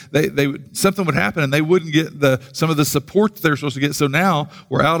places, something would happen and they wouldn't get some of the support that they're supposed to get. So now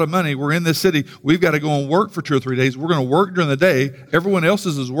we're out of money. We're in this city. We've got to go and work for 2 or 3 days. We're going to work during the day. Everyone else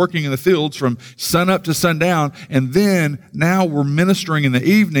is working in the fields from sun up to sundown. And then now we're ministering in the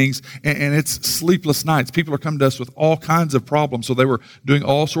evenings and it's sleepless nights. People are coming to us with all kinds of problems. So they were doing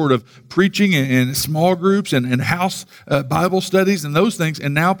all sort of preaching in small groups and house Bible studies and those things,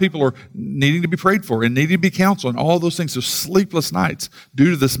 and now people are needing to be prayed for and needing to be counseled and all those things. So sleepless nights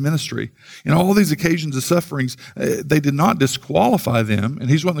due to this ministry. And all these occasions of sufferings, they did not disqualify them. And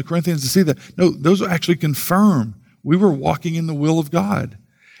he's wanting the Corinthians to see that, no, those actually confirm we were walking in the will of God.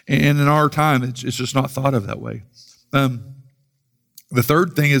 And in our time, it's just not thought of that way. The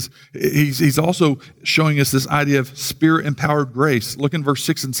third thing is he's also showing us this idea of Spirit-empowered grace. Look in verse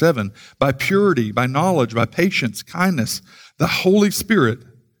 6 and 7. By purity, by knowledge, by patience, kindness, the Holy Spirit,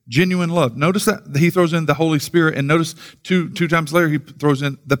 genuine love. Notice that he throws in the Holy Spirit, and notice two times later he throws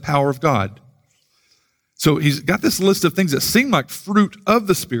in the power of God. So he's got this list of things that seem like fruit of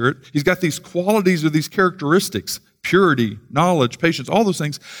the Spirit. He's got these qualities or these characteristics. Purity, knowledge, patience, all those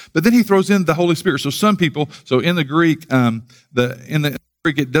things. But then he throws in the Holy Spirit. So some people, in the Greek, in the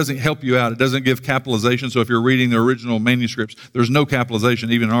Greek, it doesn't help you out. It doesn't give capitalization. So if you're reading the original manuscripts, there's no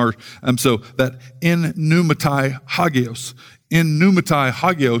capitalization, even in ours. So that in pneumatai hagios,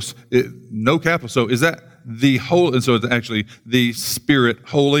 no capital. So is that the whole? And so it's actually the Spirit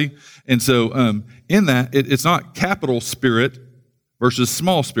holy. And so in that, it's not capital Spirit versus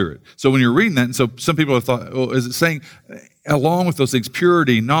small spirit. So when you're reading that, and so some people have thought, oh, is it saying along with those things,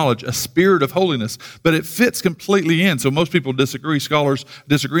 purity, knowledge, a spirit of holiness? But it fits completely in. So most people disagree, scholars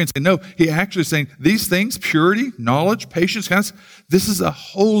disagree and say, no, he actually is saying these things, purity, knowledge, patience, kindness, this is a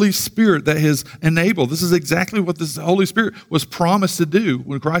Holy Spirit that has enabled. This is exactly what this Holy Spirit was promised to do.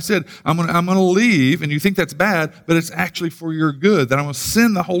 When Christ said, I'm going to leave, and you think that's bad, but it's actually for your good, that I'm going to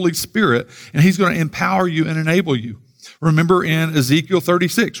send the Holy Spirit, and he's going to empower you and enable you. Remember in Ezekiel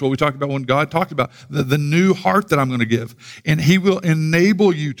 36, what we talked about when God talked about the new heart that I'm going to give. And he will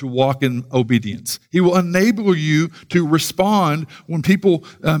enable you to walk in obedience. He will enable you to respond when people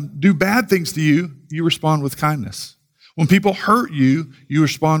do bad things to you, you respond with kindness. When people hurt you, you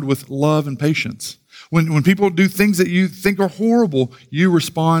respond with love and patience. When people do things that you think are horrible, you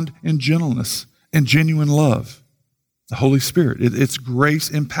respond in gentleness and genuine love. The Holy Spirit, it's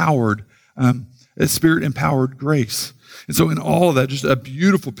grace-empowered, it's Spirit-empowered grace. And so in all of that, just a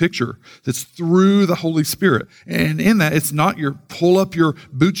beautiful picture that's through the Holy Spirit. And in that, it's not your pull up your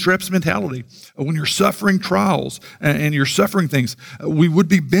bootstraps mentality. When you're suffering trials and you're suffering things, we would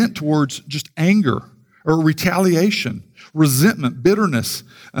be bent towards just anger or retaliation, resentment, bitterness,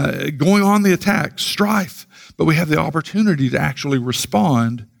 going on the attack, strife. But we have the opportunity to actually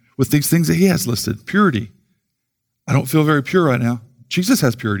respond with these things that he has listed. Purity. I don't feel very pure right now. Jesus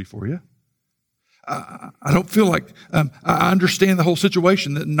has purity for you. I don't feel like I understand the whole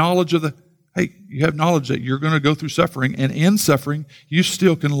situation, that knowledge of you have knowledge that you're going to go through suffering, and in suffering, you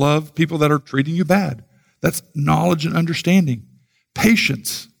still can love people that are treating you bad. That's knowledge and understanding.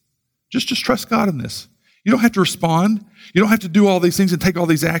 Patience. Just trust God in this. You don't have to respond. You don't have to do all these things and take all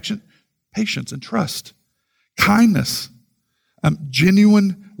these actions. Patience and trust. Kindness.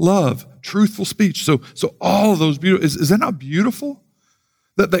 Genuine love. Truthful speech. So all of those beautiful. Is that not beautiful?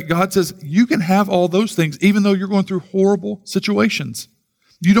 That God says you can have all those things even though you're going through horrible situations.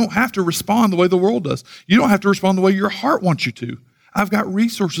 You don't have to respond the way the world does. You don't have to respond the way your heart wants you to. I've got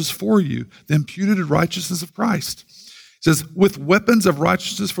resources for you, the imputed righteousness of Christ. It says, with weapons of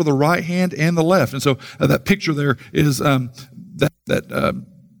righteousness for the right hand and the left. And so that picture there is the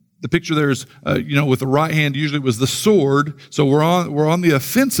picture there is, with the right hand usually was the sword. So we're on the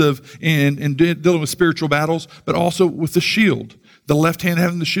offensive in dealing with spiritual battles, but also with the shield. The left hand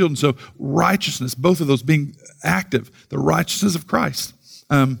having the shield. And so righteousness, both of those being active, the righteousness of Christ.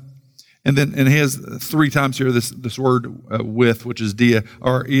 And he has 3 times here this word with, which is dia,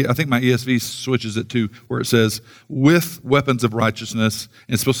 or I think my ESV switches it to where it says with weapons of righteousness,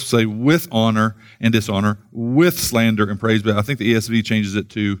 and it's supposed to say with honor and dishonor, with slander and praise, but I think the ESV changes it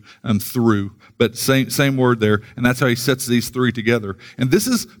to through, but same word there, and that's how he sets these 3 together. And this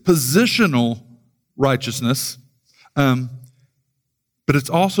is positional righteousness, but it's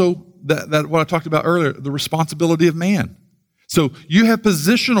also that what I talked about earlier, the responsibility of man. So you have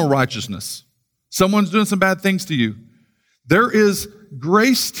positional righteousness. Someone's doing some bad things to you. There is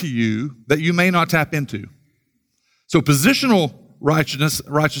grace to you that you may not tap into. So positional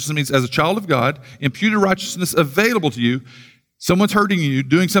righteousness means as a child of God, imputed righteousness available to you. Someone's hurting you,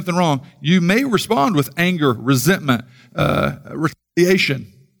 doing something wrong. You may respond with anger, resentment,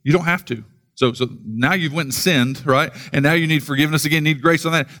 retaliation. You don't have to. So now you've went and sinned, right? And now you need forgiveness again, need grace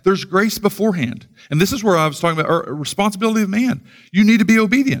on that. There's grace beforehand. And this is where I was talking about responsibility of man. You need to be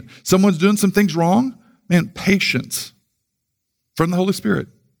obedient. Someone's doing some things wrong. Man, patience from the Holy Spirit.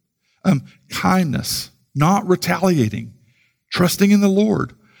 Kindness, not retaliating, trusting in the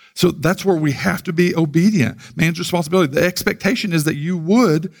Lord. So that's where we have to be obedient. Man's responsibility. The expectation is that you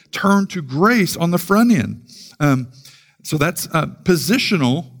would turn to grace on the front end. So that's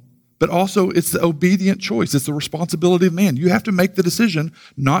positional, but also it's the obedient choice. It's the responsibility of man. You have to make the decision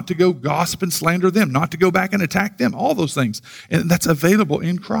not to go gossip and slander them, not to go back and attack them, all those things. And that's available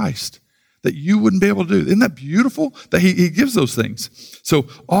in Christ that you wouldn't be able to do. Isn't that beautiful that he gives those things? So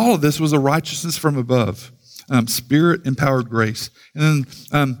all of this was a righteousness from above. Spirit-empowered grace. And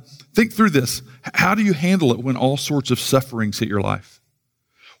then think through this. How do you handle it when all sorts of sufferings hit your life?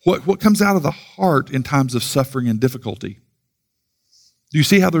 What comes out of the heart in times of suffering and difficulty? Do you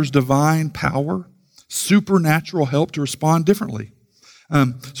see how there's divine power, supernatural help to respond differently?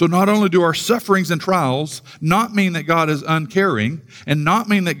 So not only do our sufferings and trials not mean that God is uncaring and not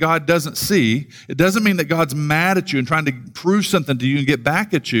mean that God doesn't see, it doesn't mean that God's mad at you and trying to prove something to you and get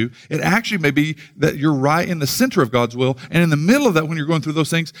back at you. It actually may be that you're right in the center of God's will. And in the middle of that, when you're going through those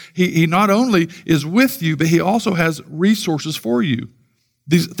things, He not only is with you, but He also has resources for you.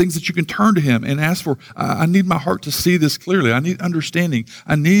 These things that you can turn to Him and ask for. I need my heart to see this clearly. I need understanding.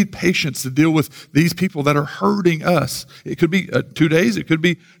 I need patience to deal with these people that are hurting us. It could be 2 days. It could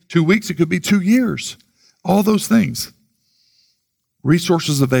be 2 weeks. It could be 2 years. All those things.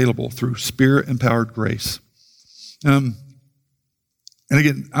 Resources available through Spirit-empowered grace. And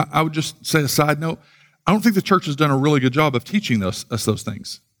again, I would just say a side note. I don't think the church has done a really good job of teaching us those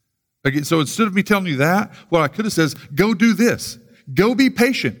things. Again, so instead of me telling you that, what I could have said is, go do this. Go be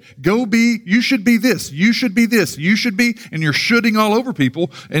patient. You should be this. You should be this. You should be, and you're shoulding all over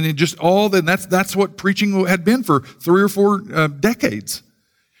people. And it just that's what preaching had been for 3 or 4 decades.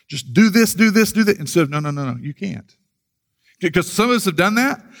 Just do this, do this, do that. Instead of, no, you can't. Because some of us have done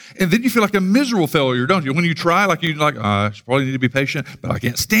that, and then you feel like a miserable failure, don't you? When you try, I should probably need to be patient, but I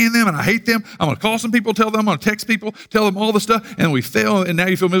can't stand them, and I hate them. I'm going to call some people, tell them, I'm going to text people, tell them all the stuff, and we fail, and now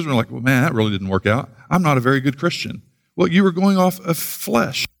you feel miserable. Like, well, man, that really didn't work out. I'm not a very good Christian. Well, you were going off of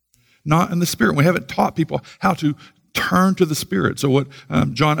flesh, not in the Spirit. We haven't taught people how to turn to the Spirit. So what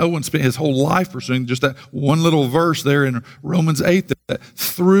John Owen spent his whole life pursuing, just that one little verse there in Romans 8, that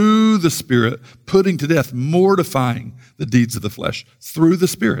through the Spirit, putting to death, mortifying the deeds of the flesh, through the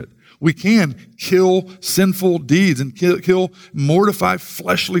Spirit. We can kill sinful deeds and mortify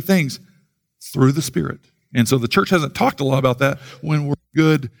fleshly things through the Spirit. And so the church hasn't talked a lot about that when we're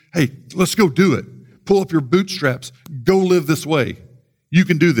good. Hey, let's go do it. Pull up your bootstraps. Go live this way. You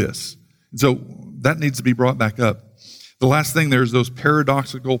can do this. And so that needs to be brought back up. The last thing there is those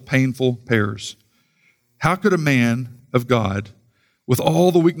paradoxical, painful pairs. How could a man of God, with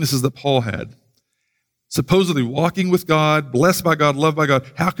all the weaknesses that Paul had, supposedly walking with God, blessed by God, loved by God,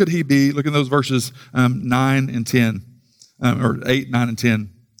 how could he be, look in those verses 9 and 10, or 8, 9, and 10.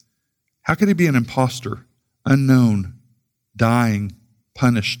 How could he be an imposter, unknown, dying,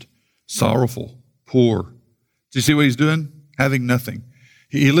 punished, sorrowful, poor? Do you see what he's doing? Having nothing.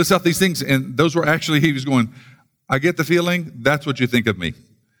 He lists out these things, and those were actually, he was going, I get the feeling that's what you think of me.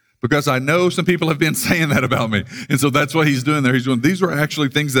 Because I know some people have been saying that about me. And so that's what he's doing there. He's doing, these were actually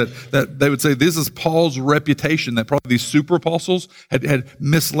things that they would say, this is Paul's reputation, that probably these super apostles had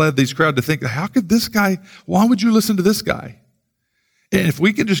misled these crowd to think, how could this guy, why would you listen to this guy? And if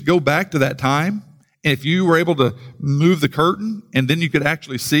we could just go back to that time, and if you were able to move the curtain, and then you could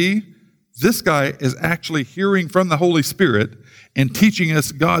actually see, this guy is actually hearing from the Holy Spirit and teaching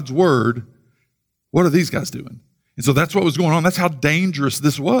us God's word. What are these guys doing? And so that's what was going on. That's how dangerous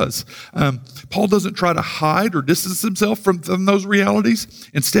this was. Paul doesn't try to hide or distance himself from those realities.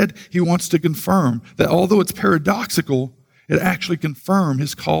 Instead, he wants to confirm that although it's paradoxical, it actually confirmed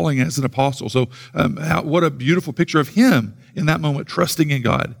his calling as an apostle. So what a beautiful picture of him in that moment, trusting in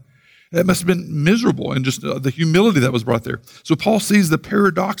God. That must have been miserable, and just the humility that was brought there. So Paul sees the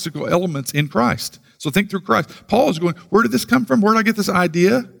paradoxical elements in Christ. So think through Christ. Paul is going, where did this come from? Where did I get this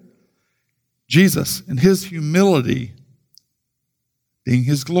idea? Jesus and his humility being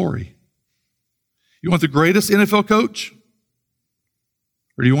his glory. You want the greatest NFL coach?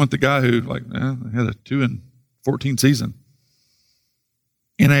 Or do you want the guy who had a 2-14 season?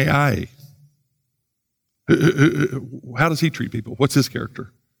 NAIA. How does he treat people? What's his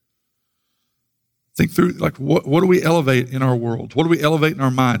character? Think through, like, what do we elevate in our world? What do we elevate in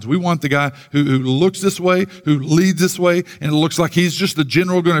our minds? We want the guy who looks this way, who leads this way, and it looks like he's just the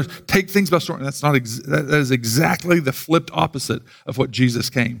general going to take things by storm. That is exactly the flipped opposite of what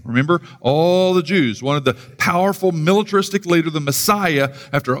Jesus came. Remember, all the Jews wanted the powerful militaristic leader, the Messiah,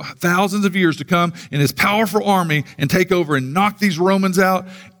 after thousands of years to come in his powerful army and take over and knock these Romans out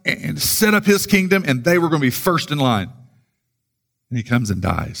and set up his kingdom, and they were going to be first in line. And he comes and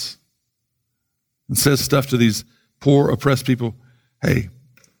dies. And says stuff to these poor, oppressed people. Hey,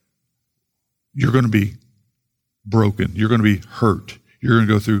 you're going to be broken. You're going to be hurt. You're going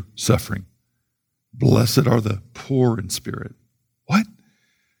to go through suffering. Blessed are the poor in spirit. What?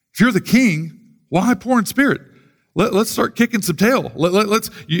 If you're the king, why poor in spirit? Let's start kicking some tail.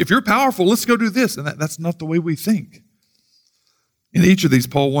 If you're powerful, let's go do this. And that's not the way we think. In each of these,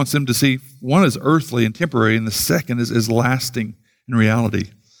 Paul wants them to see one is earthly and temporary, and the second is lasting in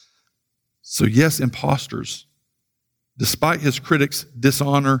reality. So yes, imposters, despite his critics'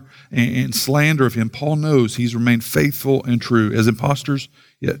 dishonor and slander of him, Paul knows he's remained faithful and true. As imposters,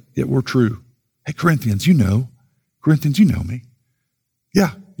 yet we're true. Hey, Corinthians, you know me.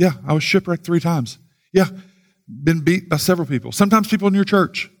 Yeah, I was shipwrecked 3 times. Yeah, been beat by several people, sometimes people in your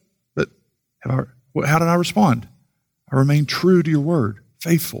church. But how did I respond? I remain true to your word,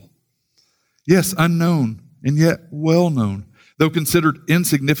 faithful. Yes, unknown and yet well known. Though considered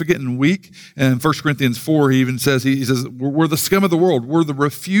insignificant and weak, and in 1 Corinthians 4, he even says, he says, we're the scum of the world. We're the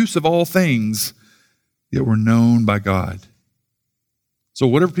refuse of all things, yet we're known by God. So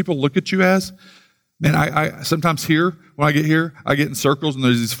whatever people look at you as, man, I sometimes when I get here, I get in circles and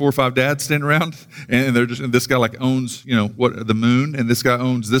there's these 4 or 5 dads standing around and they're just, and this guy like owns, the moon, and this guy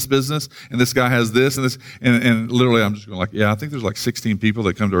owns this business, and this guy has this and this, and literally I'm just going like, yeah, I think there's like 16 people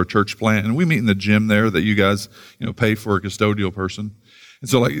that come to our church plant, and we meet in the gym there that you guys, pay for a custodial person. And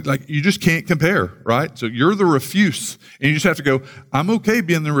so like you just can't compare, right? So you're the refuse, and you just have to go, I'm okay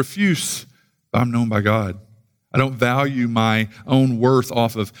being the refuse, but I'm known by God. I don't value my own worth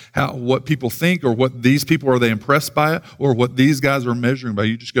off of what people think, or what these people, are they impressed by it, or what these guys are measuring by.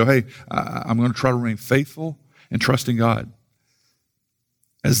 You just go, hey, I'm going to try to remain faithful and trust in God.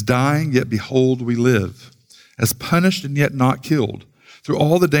 As dying, yet behold, we live. As punished and yet not killed. Through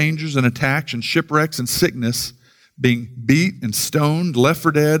all the dangers and attacks and shipwrecks and sickness, being beat and stoned, left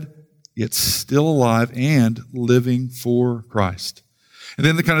for dead, yet still alive and living for Christ. And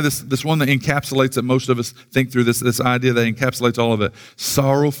then the kind of this one that encapsulates that most of us think through, this idea that encapsulates all of it.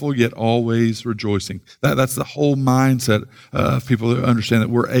 Sorrowful yet always rejoicing. That's the whole mindset of people that understand that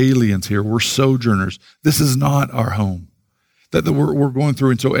we're aliens here. We're sojourners. This is not our home. That we're going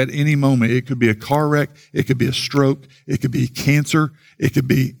through. And so at any moment, it could be a car wreck. It could be a stroke. It could be cancer. It could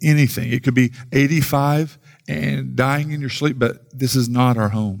be anything. It could be 85 and dying in your sleep. But this is not our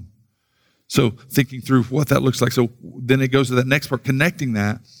home. So thinking through what that looks like. So then it goes to that next part, connecting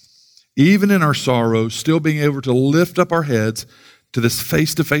that, even in our sorrow, still being able to lift up our heads to this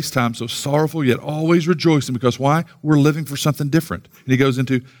face-to-face time. So sorrowful, yet always rejoicing. Because why? We're living for something different. And he goes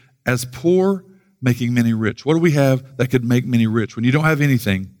into, as poor, making many rich. What do we have that could make many rich? When you don't have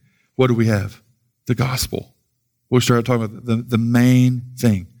anything, what do we have? The gospel. We started talking about the main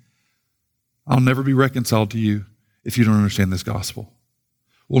thing. I'll never be reconciled to you if you don't understand this gospel.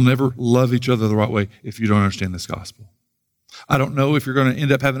 We'll never love each other the right way if you don't understand this gospel. I don't know if you're going to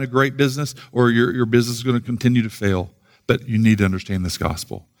end up having a great business or your business is going to continue to fail, but you need to understand this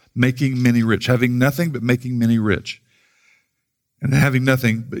gospel. Making many rich, having nothing but making many rich. And having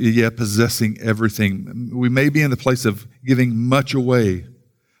nothing, but yet possessing everything. We may be in the place of giving much away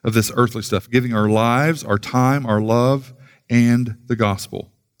of this earthly stuff, giving our lives, our time, our love, and the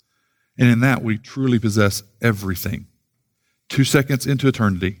gospel. And in that, we truly possess everything. 2 seconds into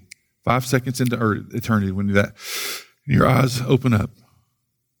eternity, 5 seconds into eternity, when your eyes open up,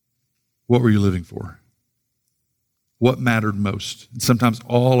 what were you living for? What mattered most? And sometimes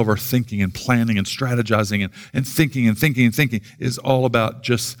all of our thinking and planning and strategizing and thinking is all about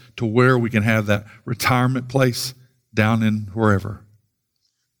just to where we can have that retirement place down in wherever.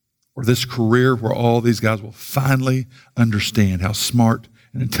 Or this career where all these guys will finally understand how smart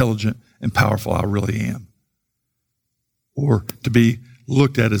and intelligent and powerful I really am. Or to be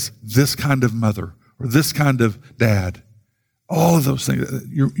looked at as this kind of mother or this kind of dad. All of those things,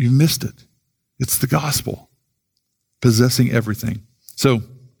 you missed it. It's the gospel. Possessing everything. So,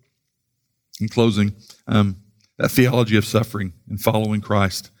 in closing, that theology of suffering and following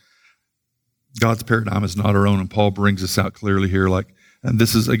Christ, God's paradigm is not our own, and Paul brings us out clearly here. And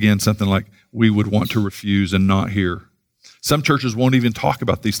this is, again, something like we would want to refuse and not hear. Some churches won't even talk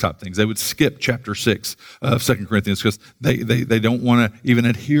about these type things. They would skip chapter 6 of 2 Corinthians because they don't want to even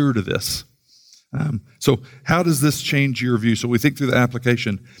adhere to this. So how does this change your view? So we think through the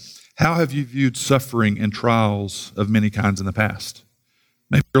application. How have you viewed suffering and trials of many kinds in the past?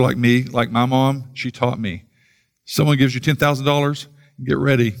 Maybe you're like me, like my mom. She taught me. Someone gives you $10,000, get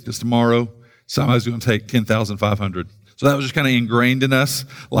ready, because tomorrow somebody's going to take $10,500. So that was just kind of ingrained in us,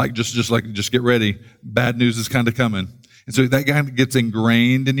 like just get ready. Bad news is kind of coming. And so that kind of gets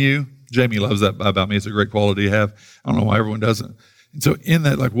ingrained in you. Jamie loves that about me. It's a great quality to have. I don't know why everyone doesn't. And so in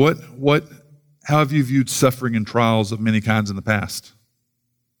that, like how have you viewed suffering and trials of many kinds in the past?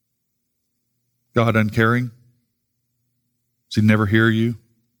 God uncaring? Does he never hear you?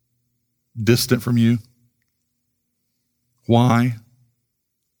 Distant from you? Why?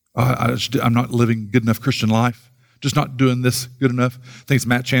 I'm not living good enough Christian life. Just not doing this good enough. I think it's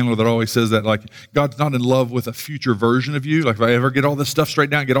Matt Chandler that always says that, like, God's not in love with a future version of you. Like, if I ever get all this stuff straight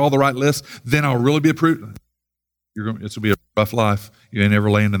down, get all the right lists, then I'll really be approved. It's going to be a rough life. You ain't ever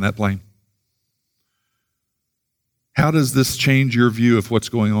land in that plane. How does this change your view of what's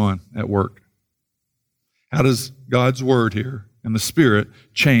going on at work? How does God's word here and the Spirit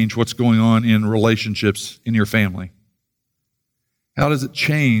change what's going on in relationships in your family? How does it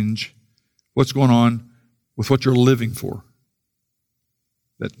change what's going on with what you're living for?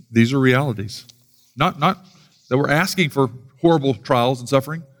 That these are realities. Not that we're asking for horrible trials and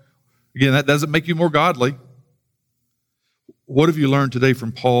suffering. Again, that doesn't make you more godly. What have you learned today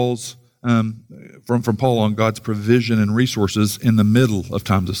from Paul's from Paul on God's provision and resources in the middle of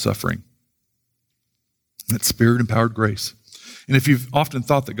times of suffering? That Spirit-empowered grace. And if you've often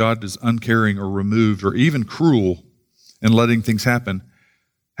thought that God is uncaring or removed or even cruel in letting things happen,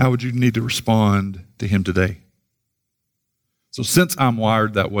 how would you need to respond to him today? So since I'm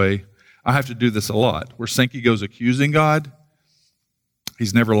wired that way, I have to do this a lot. Where Sankey goes accusing God,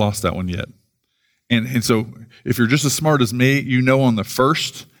 he's never lost that one yet. And so if you're just as smart as me, you know on the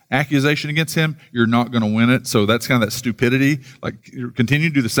first accusation against him, you're not going to win it. So that's kind of that stupidity. Like, you continue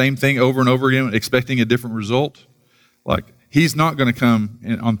to do the same thing over and over again, expecting a different result. Like, he's not going to come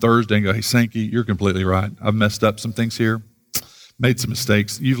in on Thursday and go, "Hey, Sankey, you're completely right. I've messed up some things here, made some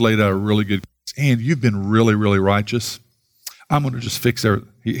mistakes. You've laid out a really good case, and you've been really, really righteous. I'm going to just fix everything."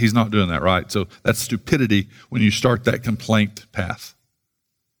 He's not doing that, right? So that's stupidity when you start that complaint path.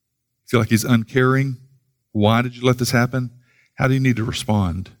 Feel like he's uncaring? Why did you let this happen? How do you need to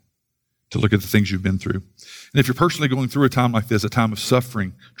respond to look at the things you've been through? And if you're personally going through a time like this, a time of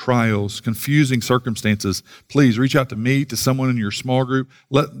suffering, trials, confusing circumstances, please reach out to me, to someone in your small group.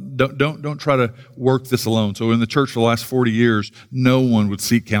 Don't try to work this alone. So in the church for the last 40 years, no one would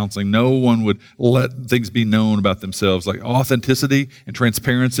seek counseling. No one would let things be known about themselves. Like, authenticity and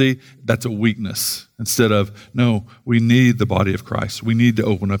transparency, that's a weakness. Instead of, no, we need the body of Christ. We need to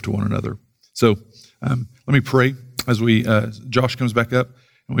open up to one another. So let me pray as Josh comes back up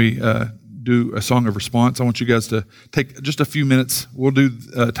and we do a song of response. I want you guys to take just a few minutes. We'll do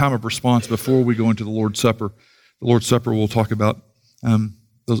a time of response before we go into the Lord's Supper. The Lord's Supper, we'll talk about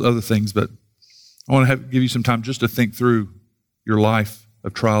those other things, but I want to give you some time just to think through your life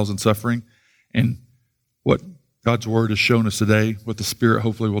of trials and suffering and what God's Word has shown us today, what the Spirit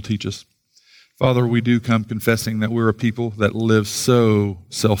hopefully will teach us. Father, we do come confessing that we're a people that live so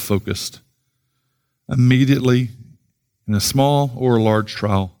self-focused. Immediately, in a small or a large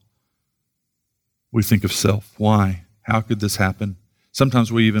trial, we think of self. Why? How could this happen?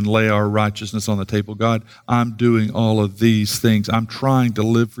 Sometimes we even lay our righteousness on the table. God, I'm doing all of these things. I'm trying to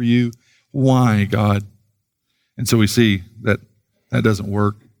live for you. Why, God? And so we see that doesn't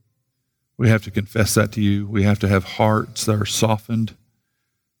work. We have to confess that to you. We have to have hearts that are softened,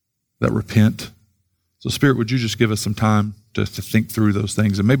 that repent. So Spirit, would you just give us some time to think through those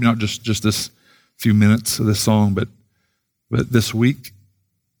things? And maybe not just this few minutes of this song, but this week,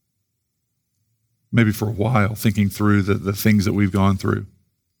 maybe for a while, thinking through the things that we've gone through.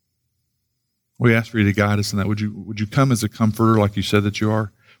 We ask for you to guide us in that. Would you come as a comforter like you said that you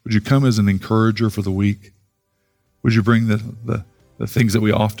are? Would you come as an encourager for the weak? Would you bring the things that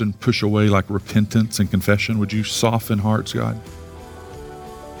we often push away, like repentance and confession? Would you soften hearts, God?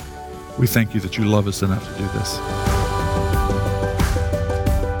 We thank you that you love us enough to do this.